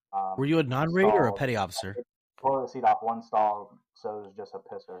 1. Were you a non-rate or a stall. petty officer? Toilet seat off 1 stall, so it was just a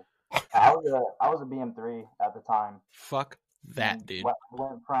pisser. I was a BM3 at the time. Fuck that, And dude.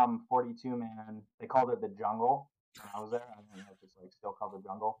 Went from 42 man. They called it the jungle when I was there. I don't know if it's like still called the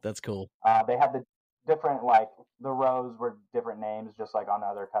jungle. That's cool. They had the different, like, the rows were different names, just like on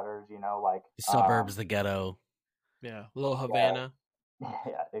other cutters. You know, like The suburbs, the ghetto. Yeah, Little Havana.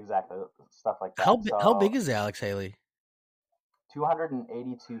 yeah, exactly, stuff like that. How big is Alex Haley?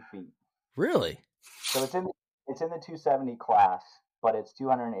 282 feet. Really? So it's in the 270 class, but it's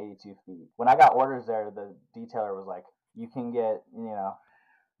 282 feet. When I got orders there, the detailer was like, "You can get,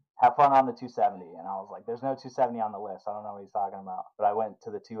 have fun on the 270," and I was like, "There's no 270 on the list. I don't know what he's talking about." But I went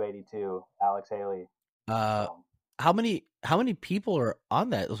to the 282, Alex Haley. How many people are on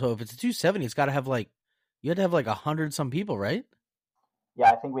that? So if it's a 270, it's got to have like, you had to have like 100 some people, right? Yeah,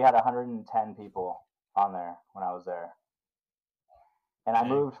 I think we had 110 people on there when I was there. And I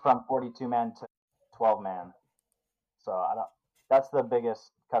moved from 42 man to 12 man. So that's the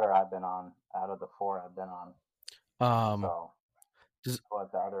biggest cutter I've been on out of the 4 I've been on.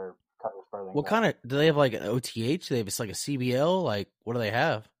 What the other cutters further. What kind of, do they have like an OTH? Do they have like a CBL? Like, what do they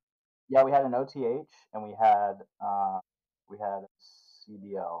have? Yeah, we had an OTH and we had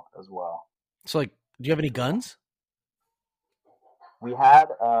CBL as well. So like, do you have any guns? We had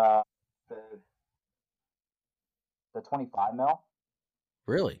the 25 mil.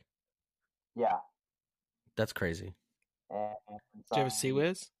 Really? Yeah. That's crazy. And Do you have a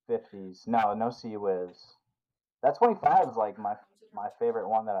Sea-Wiz? 50s. No Sea-Wiz. That 25 is like my favorite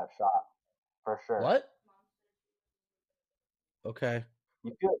one that I've shot, for sure. What? Okay.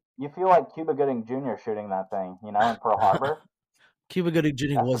 You feel like Cuba Gooding Jr. shooting that thing, in Pearl Harbor. Cuba Gooding Jr.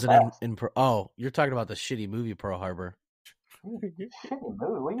 That's the wasn't best. in Oh, you're talking about the shitty movie Pearl Harbor. Shitty movie.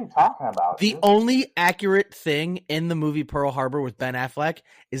 What are you talking about? The dude? only accurate thing in the movie Pearl Harbor with Ben Affleck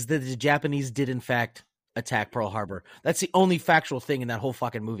is that the Japanese did in fact attack Pearl Harbor. That's the only factual thing in that whole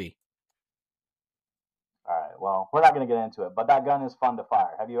fucking movie. All right. Well, we're not going to get into it, but that gun is fun to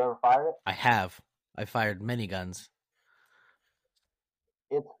fire. Have you ever fired it? I have. I fired many guns.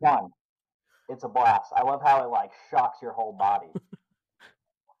 It's fun. It's a blast. I love how it like shocks your whole body.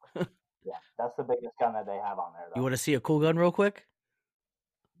 Yeah, that's the biggest gun that they have on there, though. You want to see a cool gun real quick?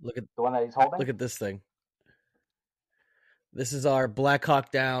 Look at the one that he's holding? Look at this thing. This is our Black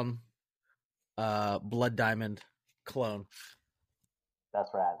Hawk Down Blood Diamond clone. That's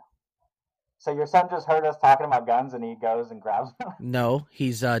rad. So your son just heard us talking about guns and he goes and grabs them? No,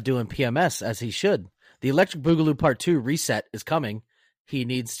 he's doing PMS as he should. The Electric Boogaloo Part 2 reset is coming. He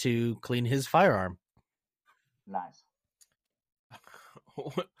needs to clean his firearm. Nice.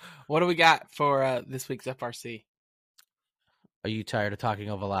 What do we got for this week's FRC? Are you tired of talking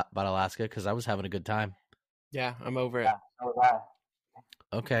about Alaska? Because I was having a good time. Yeah, I'm over it. Yeah, so was I.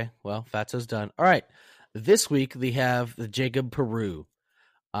 Okay, well, Fatso's done. All right. This week we have the Jacob Poroo.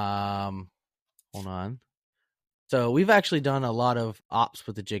 Hold on. So we've actually done a lot of ops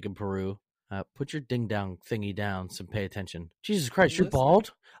with the Jacob Poroo. Put your ding dong thingy down and pay attention. Jesus Christ, you're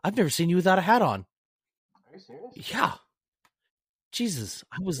bald? I've never seen you without a hat on. Are you serious? Yeah. Jesus,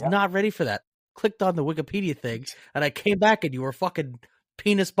 I was not ready for that. Clicked on the Wikipedia thing, and I came back and you were fucking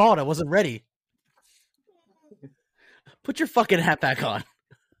penis bald. I wasn't ready. Put your fucking hat back on.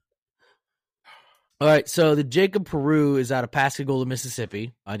 All right, so the Jacob Poroo is out of Pascagoula,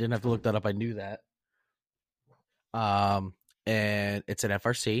 Mississippi. I didn't have to look that up. I knew that. And it's an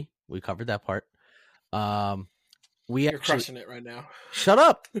FRC. We covered that part. You're crushing it right now. Shut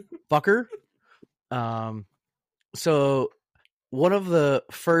up, fucker. So one of the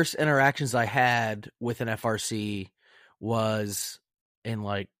first interactions I had with an FRC was in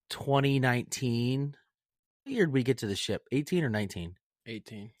like 2019. What year did we get to the ship? 18 or 19?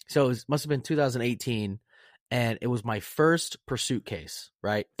 18. So it must have been 2018, and it was my first pursuit case,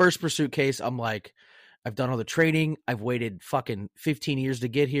 right? First pursuit case. I'm like, I've done all the training. I've waited fucking 15 years to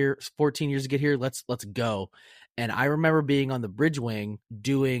get here, 14 years to get here. Let's go. And I remember being on the bridge wing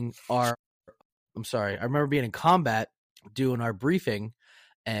doing I remember being in combat doing our briefing,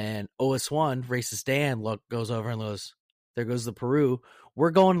 and OS1 racist Dan goes over and goes, there goes the Poroo. We're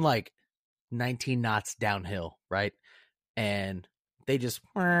going like 19 knots downhill, right? And they just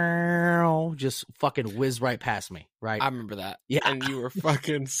fucking whiz right past me, right? I remember that. Yeah. And you were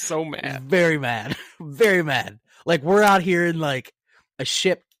fucking so mad. Very mad. Very mad. Like, we're out here in like a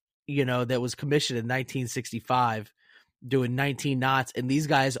ship, that was commissioned in 1965 doing 19 knots, and these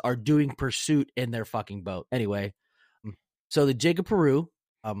guys are doing pursuit in their fucking boat. Anyway, so the Jacob Poroo,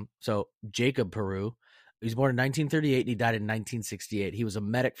 Jacob Poroo, he was born in 1938 and he died in 1968. He was a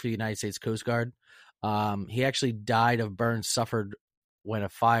medic for the United States Coast Guard. He actually died of burns suffered when a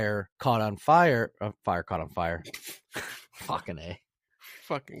fire caught on fire. Fucking A.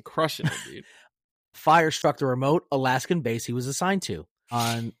 Fucking crushing it, dude. Fire struck the remote Alaskan base he was assigned to.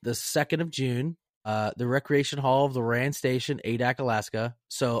 On the 2nd of June, the Recreation Hall of Loran Station, Adak, Alaska.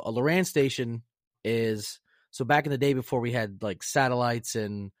 So a Loran Station is, so back in the day before we had like satellites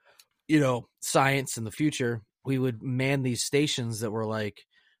and, science in the future, we would man these stations that were like,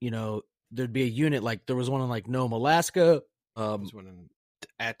 there'd be a unit, like there was one in like Nome, Alaska. There was one in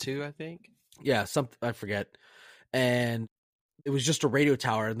Attu, I think. Yeah, I forget. And it was just a radio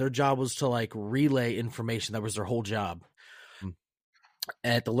tower, and their job was to like relay information. That was their whole job.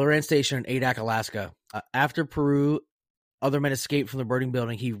 At the Loran Station in Adak, Alaska. After Poroo, other men escaped from the burning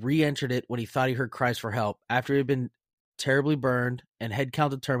building. He re-entered it when he thought he heard cries for help. After he had been terribly burned and head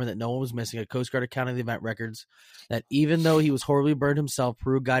count determined that no one was missing, a Coast Guard accounted the event records that even though he was horribly burned himself,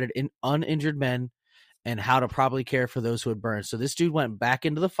 Poroo guided uninjured men and how to properly care for those who had burned. So this dude went back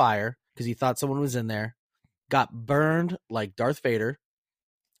into the fire because he thought someone was in there, got burned like Darth Vader,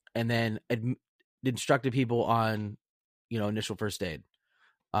 and then instructed people on, initial first aid.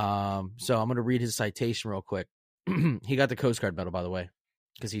 So I'm going to read his citation real quick. He got the Coast Guard medal, by the way,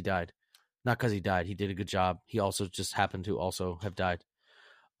 because he died. Not because he died. He did a good job. He also just happened to also have died.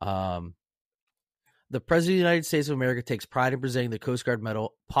 The President of the United States of America takes pride in presenting the Coast Guard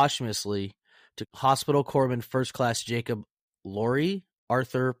medal posthumously to Hospital Corpsman First Class Jacob Lowry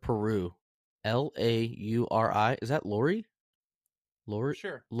Arthur Poroo. Lauri? Is that Lowry? Lowry?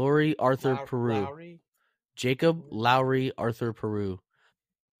 Sure. Lowry Arthur Poroo. Lowry? Jacob Lowry Arthur Poroo.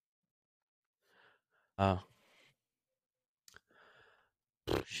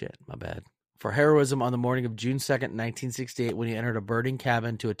 Shit, my bad. for heroism on the morning of June 2nd, 1968, when he entered a burning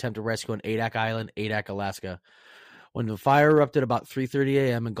cabin to attempt a rescue on Adak Island, Adak, Alaska. When the fire erupted about 3:30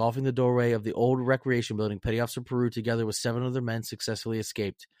 a.m., engulfing the doorway of the old recreation building, Petty Officer Poroo, together with 7 other men, successfully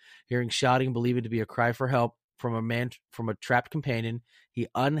escaped. Hearing shouting, believing to be a cry for help from a trapped companion, he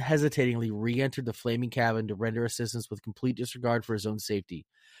unhesitatingly re-entered the flaming cabin to render assistance with complete disregard for his own safety.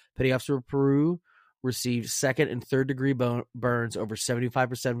 Petty Officer Poroo received second and third degree burns over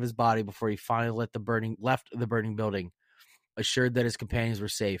 75% of his body before he finally left the burning building, assured that his companions were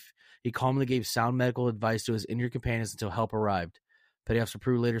safe. He calmly gave sound medical advice to his injured companions until help arrived. Petty Officer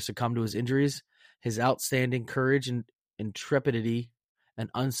Poroo later succumbed to his injuries. His outstanding courage and intrepidity and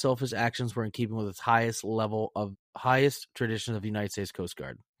unselfish actions were in keeping with its highest tradition of the United States Coast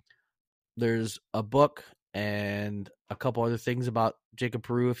Guard. There's a book and a couple other things about Jacob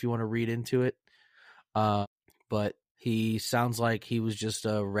Poroo if you want to read into it. But he sounds like he was just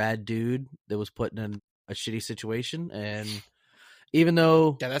a rad dude that was put in a shitty situation, and even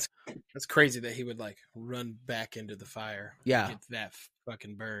though that's crazy that he would like run back into the fire, yeah, get that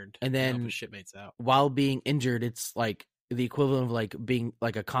fucking burned, and then help his shipmates out while being injured. It's like the equivalent of like being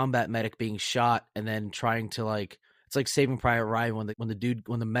like a combat medic being shot and then trying to like, it's like Saving Private Ryan when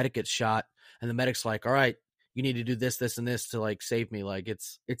the medic gets shot and the medic's like, all right, you need to do this, this, and this to like save me. Like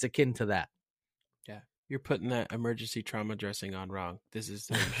it's akin to that. Yeah, you're putting that emergency trauma dressing on wrong. This is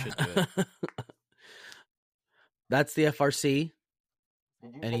how you should do it. That's the FRC.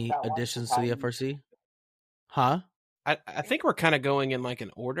 Any Any additions to the FRC? Huh? I think we're kind of going in like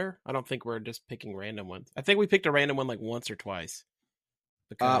an order. I don't think we're just picking random ones. I think we picked a random one like once or twice.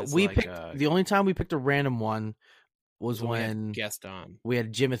 Because the only time we picked a random one was when guest on. We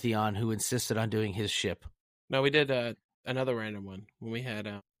had Jimothy on who insisted on doing his ship. No, we did another random one when we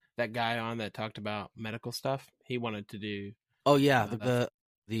had that guy on that talked about medical stuff. He wanted to do. Oh yeah,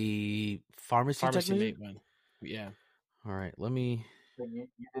 the pharmacy mate one. Yeah. All right, let me. So you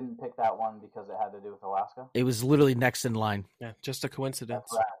didn't pick that one because it had to do with Alaska? It was literally next in line. Yeah, just a coincidence.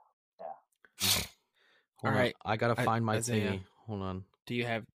 That's right. Yeah. All right. I gotta find my Isaiah, thingy. Hold on. Do you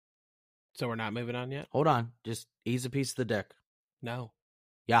have? So we're not moving on yet? Hold on. Just ease a piece of the deck. No.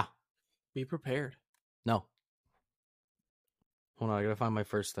 Yeah. Be prepared. No. Hold on. I gotta find my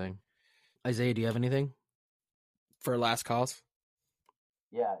first thing. Isaiah, do you have anything for last calls?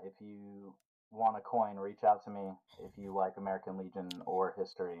 Yeah. If you want a coin, reach out to me if you like American Legion or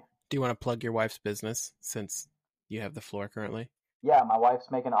history. Do you want to plug your wife's business since you have the floor currently? Yeah, my wife's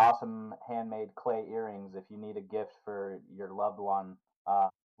making awesome handmade clay earrings. If you need a gift for your loved one,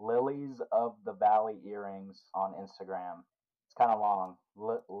 Lilies of the Valley earrings on Instagram. It's kind of long.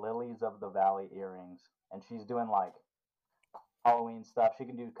 Lilies of the Valley earrings, and she's doing like Halloween stuff. She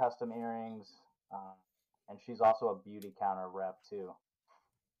can do custom earrings, and she's also a beauty counter rep too.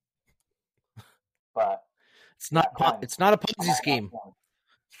 But it's not a Ponzi scheme.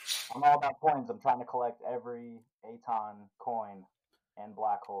 I'm all about coins. I'm trying to collect every Aton coin and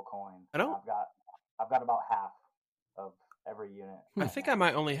black hole coin. I've got about half of every unit. I think I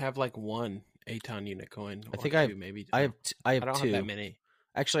might only have like one Aton unit coin. I think I have maybe. I have I don't two. have that many.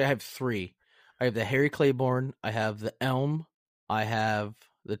 Actually, I have 3. I have the Harry Claiborne. I have the Elm. I have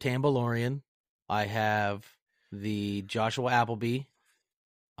the Tambalorian. I have the Joshua Appleby.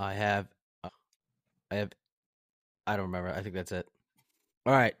 I don't remember. I think that's it.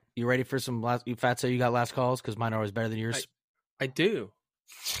 All right. You ready for some last... You Fatso, you got last calls? Because mine are always better than yours. I do.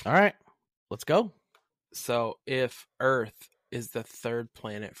 All right. Let's go. So if Earth is the third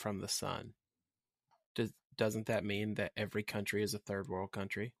planet from the sun, doesn't that mean that every country is a third world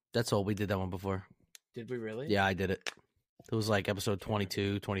country? That's all. We did that one before. Did we really? Yeah, I did it. It was like episode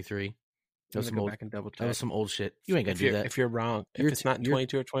 22, 23. That was some old, back and double check. That was some old shit. You ain't gonna do that. If you're wrong, if it's not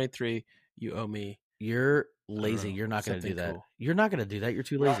 22 or 23, you owe me. You're lazy. You're not gonna do that. Cool. You're not gonna do that. You're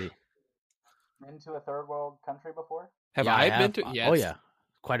too lazy. Been to a third world country before? Have I been to? Yes. Oh yeah,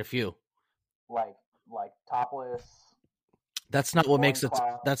 quite a few. Like topless. That's not what makes it.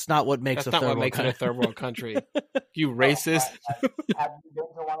 That's not what makes a third world country. You racist. Have you been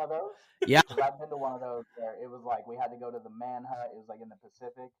to one of those? Yeah. I've been to one of those where it was like we had to go to the man hut. It was like in the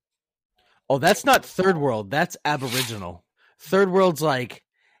Pacific. Oh, that's not third world. That's Aboriginal. Third world's like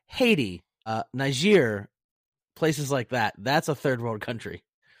Haiti, Niger, places like that. That's a third world country.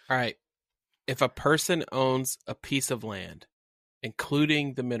 All right. If a person owns a piece of land,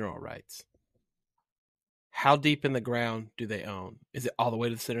 including the mineral rights, how deep in the ground do they own? Is it all the way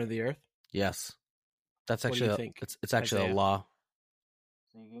to the center of the earth? Yes. That's actually think, it's actually a law.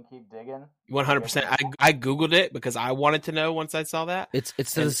 So you can keep digging. 100%. I googled it because I wanted to know once I saw that. It's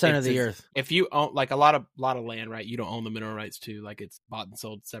to the center of the earth. If you own like a lot of land, right? You don't own the mineral rights too. Like it's bought and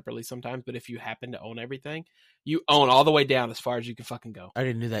sold separately sometimes. But if you happen to own everything, you own all the way down as far as you can fucking go. I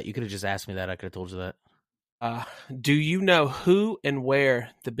didn't know that. You could have just asked me that. I could have told you that. Do you know who and where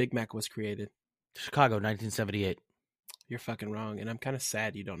the Big Mac was created? Chicago, 1978. You're fucking wrong, and I'm kind of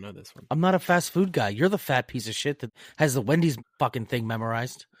sad you don't know this one. I'm not a fast food guy. You're the fat piece of shit that has the Wendy's fucking thing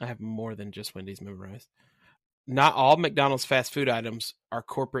memorized. I have more than just Wendy's memorized. Not all McDonald's fast food items are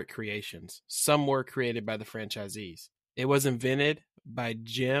corporate creations. Some were created by the franchisees. It was invented by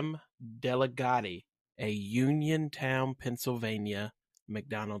Jim Delegati, a Uniontown, Pennsylvania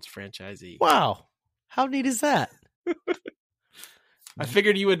McDonald's franchisee. Wow. How neat is that? I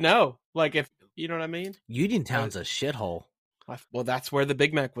figured you would know. Like, if you know what I mean? Uniontown's a shithole. Well, that's where the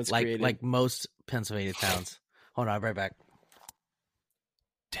Big Mac was created. Like most Pennsylvania towns. Hold on, I'll be right back.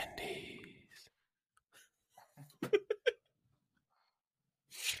 Tendies.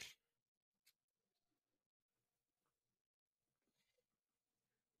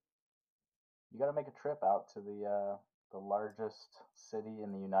 You got to make a trip out to the largest city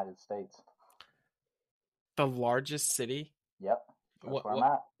in the United States. The largest city? Yep. That's where I'm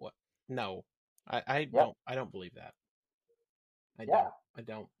at. What? No, I don't believe that. I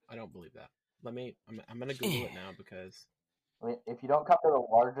don't believe that. I'm gonna Google it now because if you don't come to the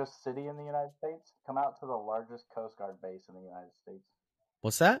largest city in the United States, come out to the largest Coast Guard base in the United States.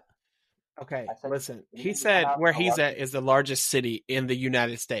 What's that? Okay, listen. He said where he's at is the largest city in the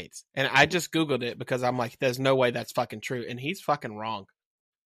United States, and I just Googled it because I'm like, there's no way that's fucking true, and he's fucking wrong.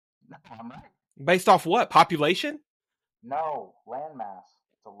 No, I'm right. Based off what? Population? No, landmass.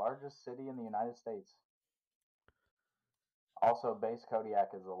 It's the largest city in the United States. Also, Base Kodiak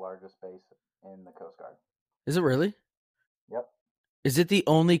is the largest base in the Coast Guard. Is it really? Yep. Is it the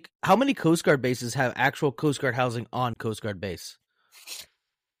only... How many Coast Guard bases have actual Coast Guard housing on Coast Guard base?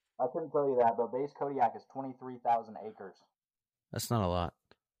 I couldn't tell you that, but Base Kodiak is 23,000 acres. That's not a lot.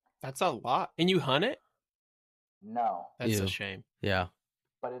 That's a lot. And you hunt it? No. That's a shame. Yeah.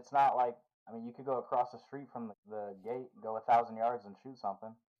 But it's not like... I mean, you could go across the street from the gate, go 1,000 yards and shoot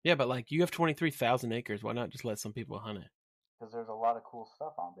something. Yeah, but like you have 23,000 acres. Why not just let some people hunt it? Because there's a lot of cool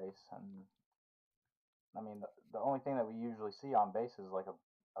stuff on base. And I mean, the only thing that we usually see on base is like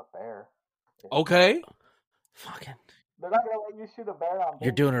a bear. Okay. Fucking. They're not going to let you shoot a bear on base.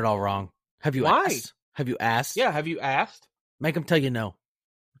 You're doing it all wrong. Have you asked? Have you asked? Yeah, have you asked? Make them tell you no.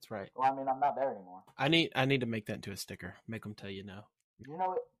 That's right. Well, I mean, I'm not there anymore. I need to make that into a sticker. Make them tell you no. You know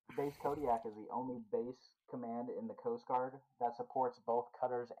what? Base Kodiak is the only base command in the Coast Guard that supports both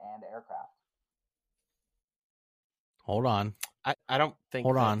cutters and aircraft. Hold on. I don't think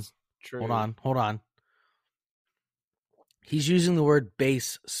that's true. Hold on. He's using the word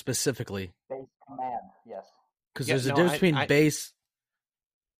base specifically. Base command, yes. Because there's a difference between base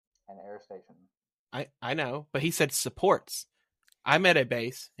and air station. I know, but he said supports. I'm at a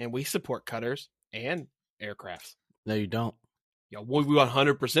base, and we support cutters and aircrafts. No, you don't. Yeah, we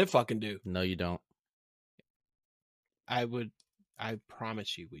 100% fucking do. No, you don't. I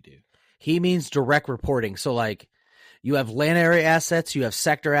promise you we do. He means direct reporting. So, like, you have land area assets, you have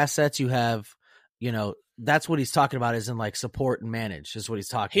sector assets, you have, that's what he's talking about is in, like, support and manage is what he's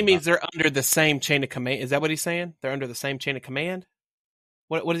talking about. He means they're under the same chain of command. Is that what he's saying? They're under the same chain of command?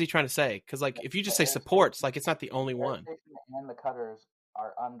 What is he trying to say? Because, like, if you just say supports, like, it's not the only one. And the cutters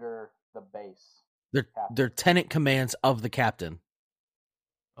are under the base. They're tenant commands of the captain.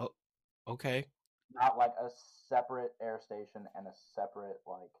 Oh, okay. Not like a separate air station and a separate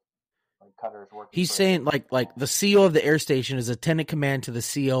like cutters working. He's saying like the CO of the air station is a tenant command to the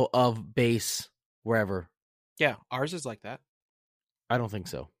CO of base wherever. Yeah, ours is like that. I don't think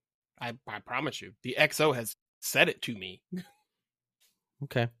so. I promise you. The XO has said it to me.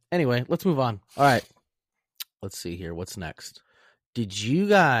 Okay. Anyway, let's move on. All right. Let's see here. What's next? Did you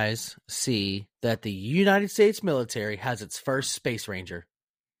guys see that the United States military has its first Space Ranger?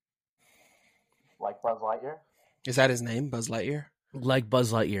 Like Buzz Lightyear? Is that his name, Buzz Lightyear? Like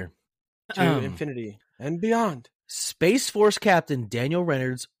Buzz Lightyear. To infinity and beyond. Space Force Captain Daniel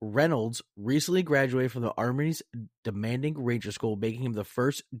Reynolds recently graduated from the Army's demanding Ranger School, making him the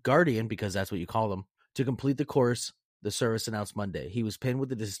first Guardian, because that's what you call them, to complete the course, the service announced Monday. He was pinned with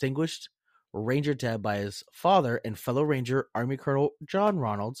the Distinguished Ranger tab by his father and fellow Ranger Army Colonel John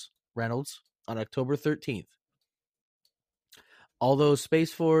Reynolds on October 13th. Although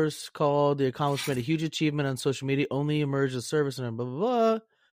Space Force called the accomplishment a huge achievement on social media, only emerged as service and blah, blah, blah. All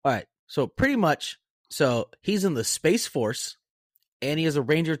right. So pretty much, he's in the Space Force and he has a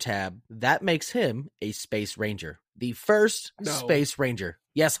Ranger tab, that makes him a Space Ranger. The first Space Ranger.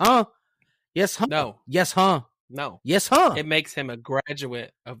 Yes, huh? Yes, huh? No. Yes, huh? No. Yes, huh? It makes him a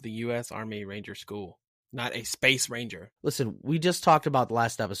graduate of the U.S. Army Ranger School, not a Space Ranger. Listen, we just talked about the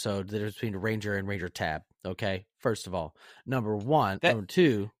last episode, the difference between a Ranger and Ranger tab, okay? First of all. Number one. Number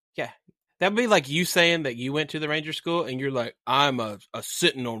two. Yeah. That'd be like you saying that you went to the Ranger School and you're like, I'm a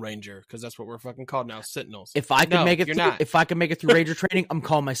Sentinel Ranger, because that's what we're fucking called now, Sentinels. If I can make it you're through, not. if I can make it through Ranger training, I'm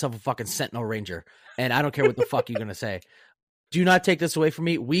calling myself a fucking Sentinel Ranger. And I don't care what the fuck you're gonna say. Do not take this away from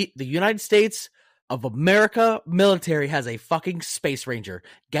me. The United States of America military has a fucking Space Ranger.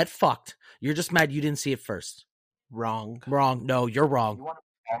 Get fucked. You're just mad you didn't see it first. Wrong. No, you're wrong.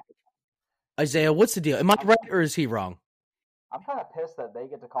 Isaiah, what's the deal? Am I right or is he wrong? I'm kind of pissed that they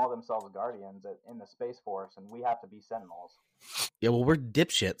get to call themselves Guardians in the Space Force, and we have to be Sentinels. Yeah, well, we're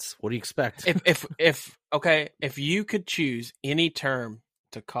dipshits. What do you expect? If you could choose any term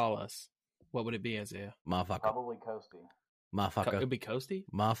to call us, what would it be, Isaiah? Motherfucker. Probably Coasty. Motherfucker. It'd be Coasty?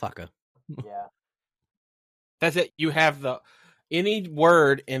 Motherfucker. Yeah. That's it. You have any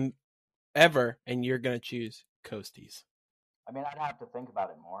word in ever, and you're going to choose Coasties. I mean, I'd have to think about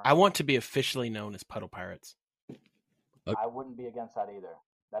it more. I want to be officially known as Puddle Pirates. I wouldn't be against that either.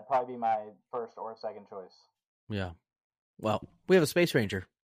 That'd probably be my first or second choice. Yeah. Well, we have a Space Ranger.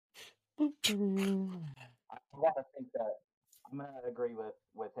 I want to think that I'm going to agree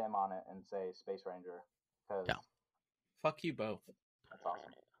with him on it and say Space Ranger. Yeah. Fuck you both. That's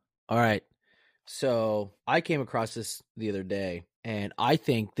awesome. All right. So I came across this the other day, and I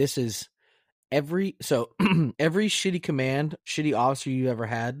think this is every shitty command, shitty officer you ever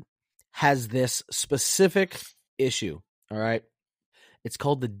had has this specific issue. All right. It's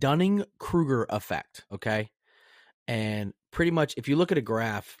called the Dunning-Kruger effect. Okay. And pretty much if you look at a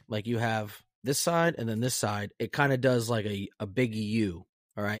graph, like you have this side and then this side, it kind of does like a big U.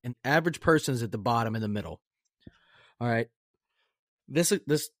 All right. An average person's at the bottom in the middle. All right. This I'm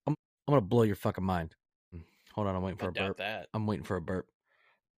going to blow your fucking mind. Hold on. I'm waiting for a burp. I'm waiting for a burp.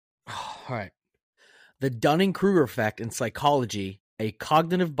 All right. The Dunning-Kruger effect in psychology, a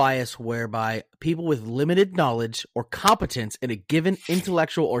cognitive bias whereby people with limited knowledge or competence in a given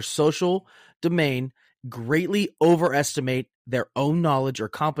intellectual or social domain greatly overestimate their own knowledge or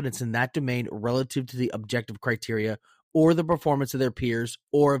competence in that domain relative to the objective criteria or the performance of their peers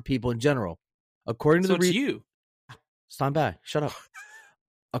or of people in general. According to you. Stand by. Shut up.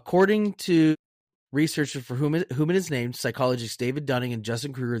 According to researchers for whom it is named, psychologists David Dunning and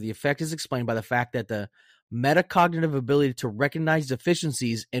Justin Kruger, the effect is explained by the fact that the metacognitive ability to recognize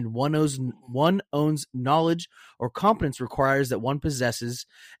deficiencies in one own's knowledge or competence requires that one possesses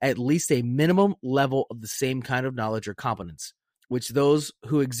at least a minimum level of the same kind of knowledge or competence, which those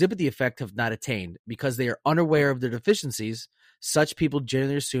who exhibit the effect have not attained. Because they are unaware of their deficiencies, such people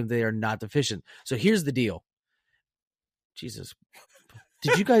generally assume they are not deficient. So here's the deal. Jesus.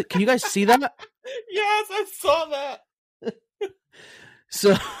 Can you guys see that? Yes, I saw that.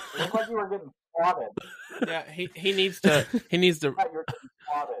 So it looked like you were getting swatted. Yeah, he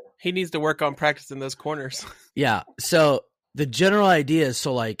needs to work on practicing those corners. Yeah. So the general idea is,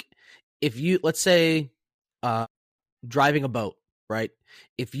 so like if you, let's say, driving a boat, right?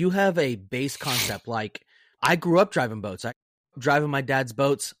 If you have a base concept, like I grew up driving boats, I driving my dad's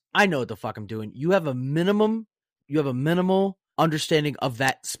boats, I know what the fuck I'm doing. You have a minimal understanding of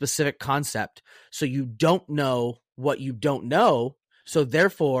that specific concept. So you don't know what you don't know. So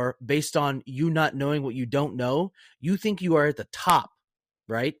therefore, based on you not knowing what you don't know, you think you are at the top,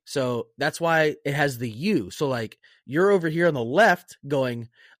 right? So that's why it has the U. So like you're over here on the left going,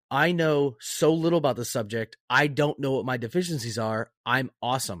 I know so little about the subject. I don't know what my deficiencies are. I'm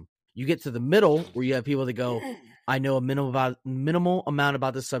awesome. You get to the middle where you have people that go, I know a minimal amount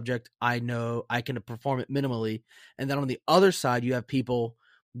about the subject. I know I can perform it minimally. And then on the other side, you have people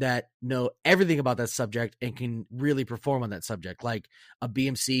that know everything about that subject and can really perform on that subject, like a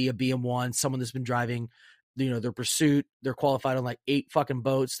BMC, a BM1, someone that's been driving, their Pursuit. They're qualified on like 8 fucking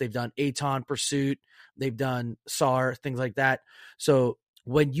boats. They've done Aton, Pursuit. They've done SAR, things like that. So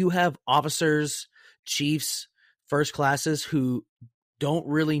when you have officers, chiefs, first classes who don't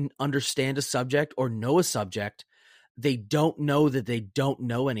really understand a subject or know a subject, they don't know that they don't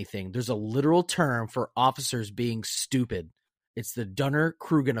know anything. There's a literal term for officers being stupid. It's the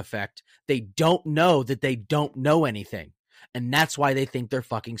Dunning-Kruger effect. They don't know that they don't know anything. And that's why they think they're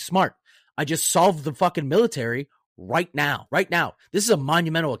fucking smart. I just solved the fucking military right now. Right now. This is a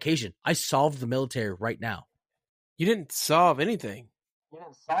monumental occasion. I solved the military right now. You didn't solve anything. You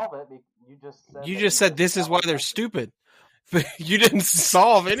didn't solve it. You just said this is why they're stupid. You didn't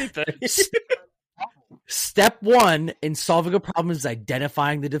solve anything. Step one in solving a problem is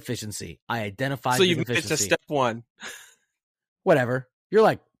identifying the deficiency. I identified So the you've made it deficiency. to step one. Whatever.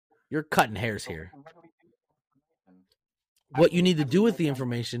 You're cutting hairs here. What you need to do with the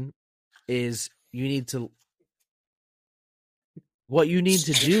information is what you need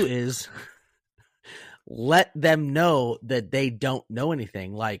to do is let them know that they don't know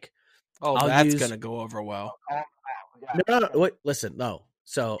anything. Like, That's gonna go over well. No. Wait, listen, no.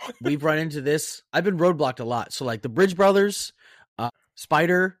 So we've run into this. I've been roadblocked a lot. So like the Bridge Brothers,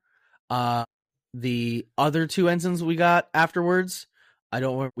 Spider, the other two ensigns we got afterwards. I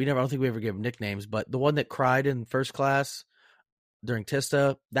don't think we ever gave them nicknames, but the one that cried in first class during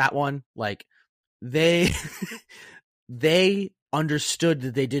Tista, that one, like they understood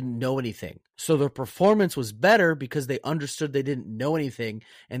that they didn't know anything. So their performance was better because they understood they didn't know anything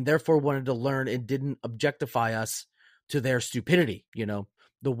and therefore wanted to learn and didn't objectify us to their stupidity. You know,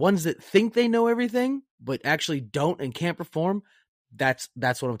 the ones that think they know everything, but actually don't and can't perform. That's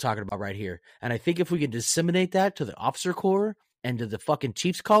what I'm talking about right here. And I think if we can disseminate that to the officer corps and to the fucking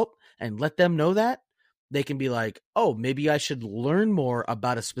Chiefs cult and let them know that, they can be like, oh, maybe I should learn more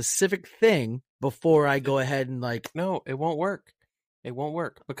about a specific thing before I go ahead and like. No, it won't work. It won't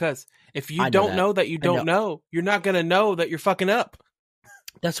work because if you don't know that you don't know, you're not going to know that you're fucking up.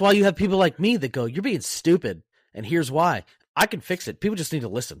 That's why you have people like me that go, you're being stupid. And here's why. I can fix it. People just need to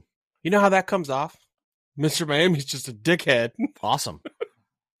listen. You know how that comes off? Mr. Miami's just a dickhead. Awesome.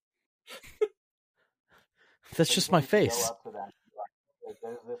 That's just my face.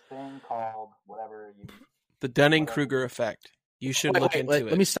 There's this thing called whatever you... The Dunning-Kruger effect. You should look into it.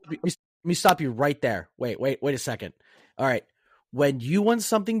 Let me stop you right there. Wait a second. All right. When you want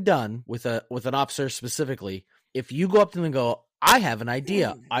something done with an officer specifically, if you go up to them and go, I have an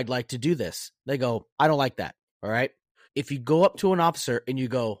idea. I'd like to do this. They go, I don't like that. All right. If you go up to an officer and you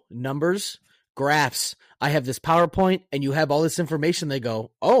go, numbers, graphs, I have this PowerPoint and you have all this information, they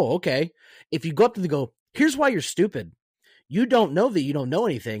go, oh, okay. If you go up to them and go, here's why you're stupid. You don't know that you don't know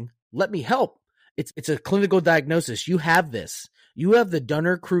anything. Let me help. It's a clinical diagnosis. You have this. You have the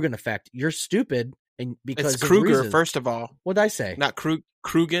Dunning-Kruger effect. You're stupid. And because it's Kruger, first of all. What'd I say? Not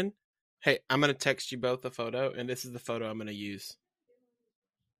Krugen. Hey, I'm going to text you both a photo, and this is the photo I'm going to use.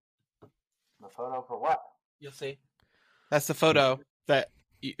 The photo for what? You'll see. That's the photo that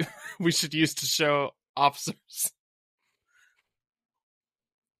we should use to show officers.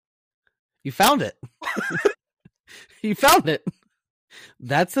 You found it. You found it.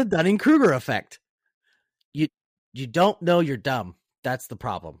 That's the Dunning-Kruger effect. You don't know you're dumb. That's the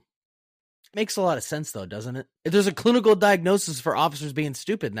problem. Makes a lot of sense, though, doesn't it? If there's a clinical diagnosis for officers being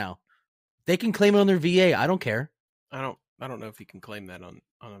stupid now, they can claim it on their VA. I don't care. I don't know if you can claim that on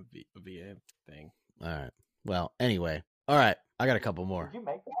a VA thing. All right. Well, anyway. All right. I got a couple more. Did you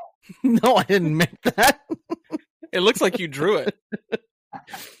make that? No, I didn't make that. It looks like you drew it. I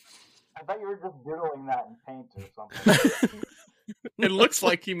thought you were just doodling that in paint or something. It looks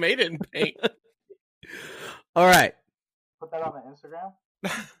like you made it in paint. All right. Put that on the Instagram?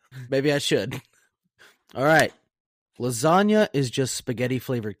 Maybe I should. All right. Lasagna is just spaghetti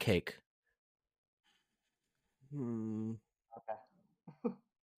flavored cake. Okay.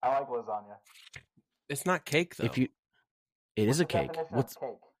 I like lasagna. It's not cake, though. It is a cake. What's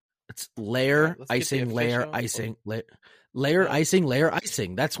cake? It's layer, icing, layer, icing, layer, icing, layer,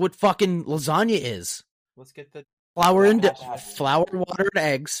 icing. That's what fucking lasagna is. Let's get the flour, water, and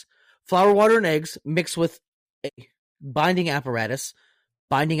eggs. Flour, water, and eggs mixed with a binding apparatus,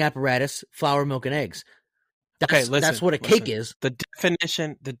 flour, milk, and eggs. That's what a cake is.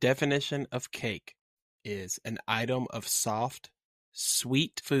 The definition of cake is an item of soft,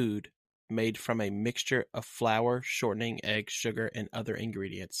 sweet food made from a mixture of flour, shortening, eggs, sugar, and other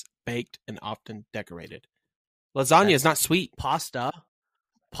ingredients, baked and often decorated. Lasagna is not sweet. Pasta.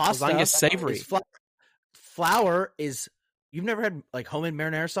 Lasagna is savory. Flour is... You've never had like homemade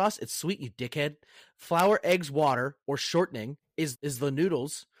marinara sauce? It's sweet, you dickhead. Flour, eggs, water, or shortening is the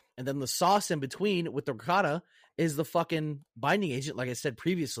noodles, and then the sauce in between with the ricotta is the fucking binding agent. Like I said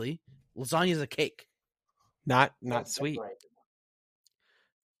previously, lasagna is a cake. Not sweet.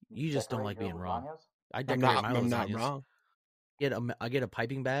 You just don't like being wrong. I I'm not wrong. I get a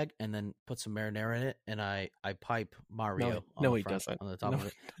piping bag and then put some marinara in it, and I pipe Mario. No, he doesn't. On the top of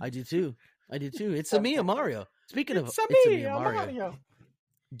it. I do too. It's a me, a Mario. Speaking of it's a me, a Mario.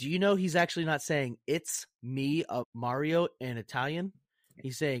 Do you know he's actually not saying it's me, a Mario in Italian?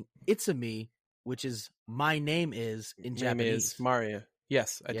 He's saying it's a me, which is my name is in Japanese. Name is Mario.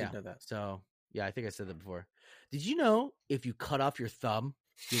 Yes, I did know that. So yeah, I think I said that before. Did you know if you cut off your thumb,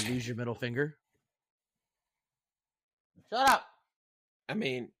 you lose your middle finger? Shut up. I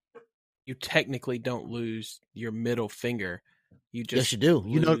mean, you technically don't lose your middle finger. You just Yes, you do.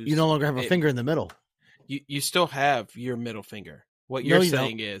 You no longer have a finger in the middle. You still have your middle finger. What No, you're you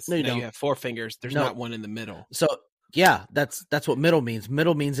saying don't. is No, you now don't. you have 4 fingers. There's No. not one in the middle. So yeah, that's what middle means.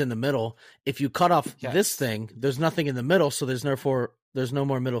 Middle means in the middle. If you cut off Yes. this thing, there's nothing in the middle, so there's no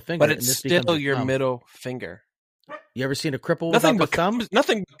more middle finger. But and it's this still becomes your thumb. middle finger. You ever seen a cripple without the thumb?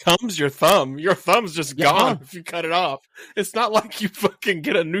 Nothing becomes your thumb. Your thumb's just Yeah, gone no. if you cut it off. It's not like you fucking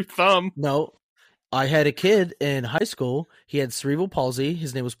get a new thumb. No. I had a kid in high school. He had cerebral palsy.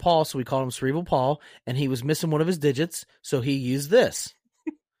 His name was Paul, so we called him Cerebral Paul, and he was missing one of his digits, so he used this.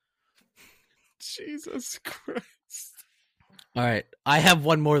 Jesus Christ. All right. I have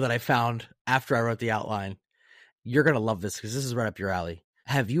one more that I found after I wrote the outline. You're going to love this because this is right up your alley.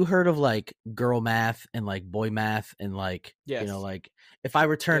 Have you heard of like girl math and like boy math and like, Yes. you know, like if I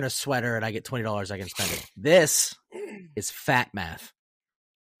return a sweater and I get $20, I can spend it. This is fat math.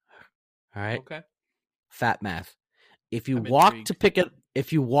 All right. Okay. Fat math. If you I'm walk intrigued. to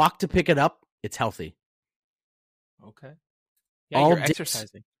pick it up, it's healthy. Okay. Yeah, All you're dips-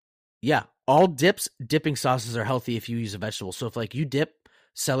 exercising. Yeah. Dipping sauces are healthy if you use a vegetable. So if like you dip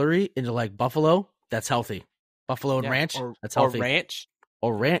celery into like buffalo, that's healthy. Buffalo and Yeah, ranch, or, that's or healthy. ranch.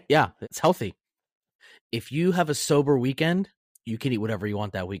 Or ranch, yeah, it's healthy. If you have a sober weekend, you can eat whatever you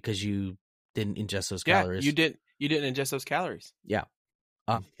want that week because you didn't ingest those Yeah, calories. you didn't ingest those calories. Yeah.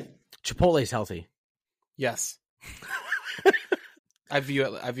 Chipotle is healthy. Yes. I view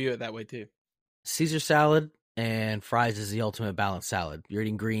it that way too. Caesar salad and fries is the ultimate balanced salad. You're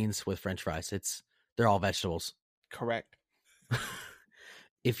eating greens with French fries. They're all vegetables. Correct.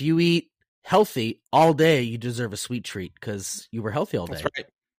 If you eat healthy all day, you deserve a sweet treat because you were healthy all day. That's right.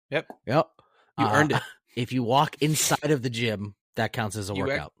 Yep. Yep. You earned it. If you walk inside of the gym, that counts as a You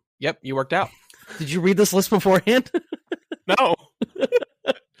workout. Yep, you worked out. Did you read this list beforehand? No.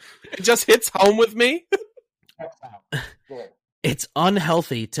 It just hits home with me. Checks out. Good. It's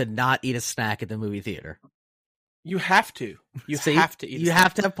unhealthy to not eat a snack at the movie theater. You have to. You See, have to eat. You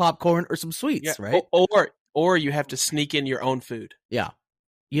have to have popcorn or some sweets, Yeah, right? or you have to sneak in your own food. Yeah.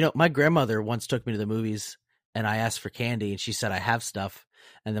 You know, my grandmother once took me to the movies and I asked for candy and she said, I have stuff.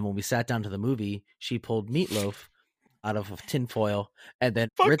 And then when we sat down to the movie, she pulled meatloaf out of a tin foil and then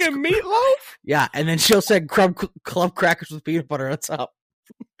Fucking meatloaf? Yeah. And then she'll say club crackers with peanut butter on top.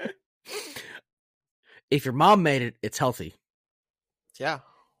 If your mom made it, it's healthy. Yeah.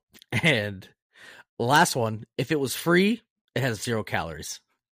 And the last one, if it was free, it has 0 calories.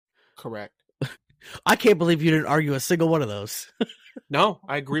 Correct. I can't believe you didn't argue a single one of those. No,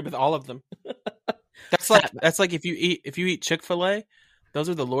 I agree with all of them. That's like if you eat Chick-fil-A, those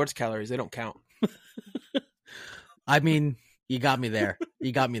are the Lord's calories. They don't count. I mean, you got me there.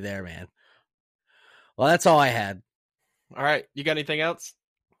 You got me there, man. Well, that's all I had. All right. You got anything else?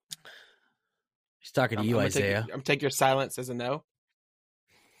 He's talking to you, Isaiah. I'm gonna take your silence as a no.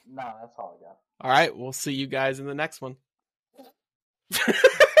 No, that's all I got. All right. We'll see you guys in the next one.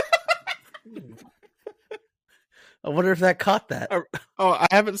 I wonder if that caught that. Oh, I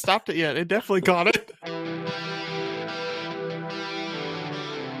haven't stopped it yet. It definitely caught it.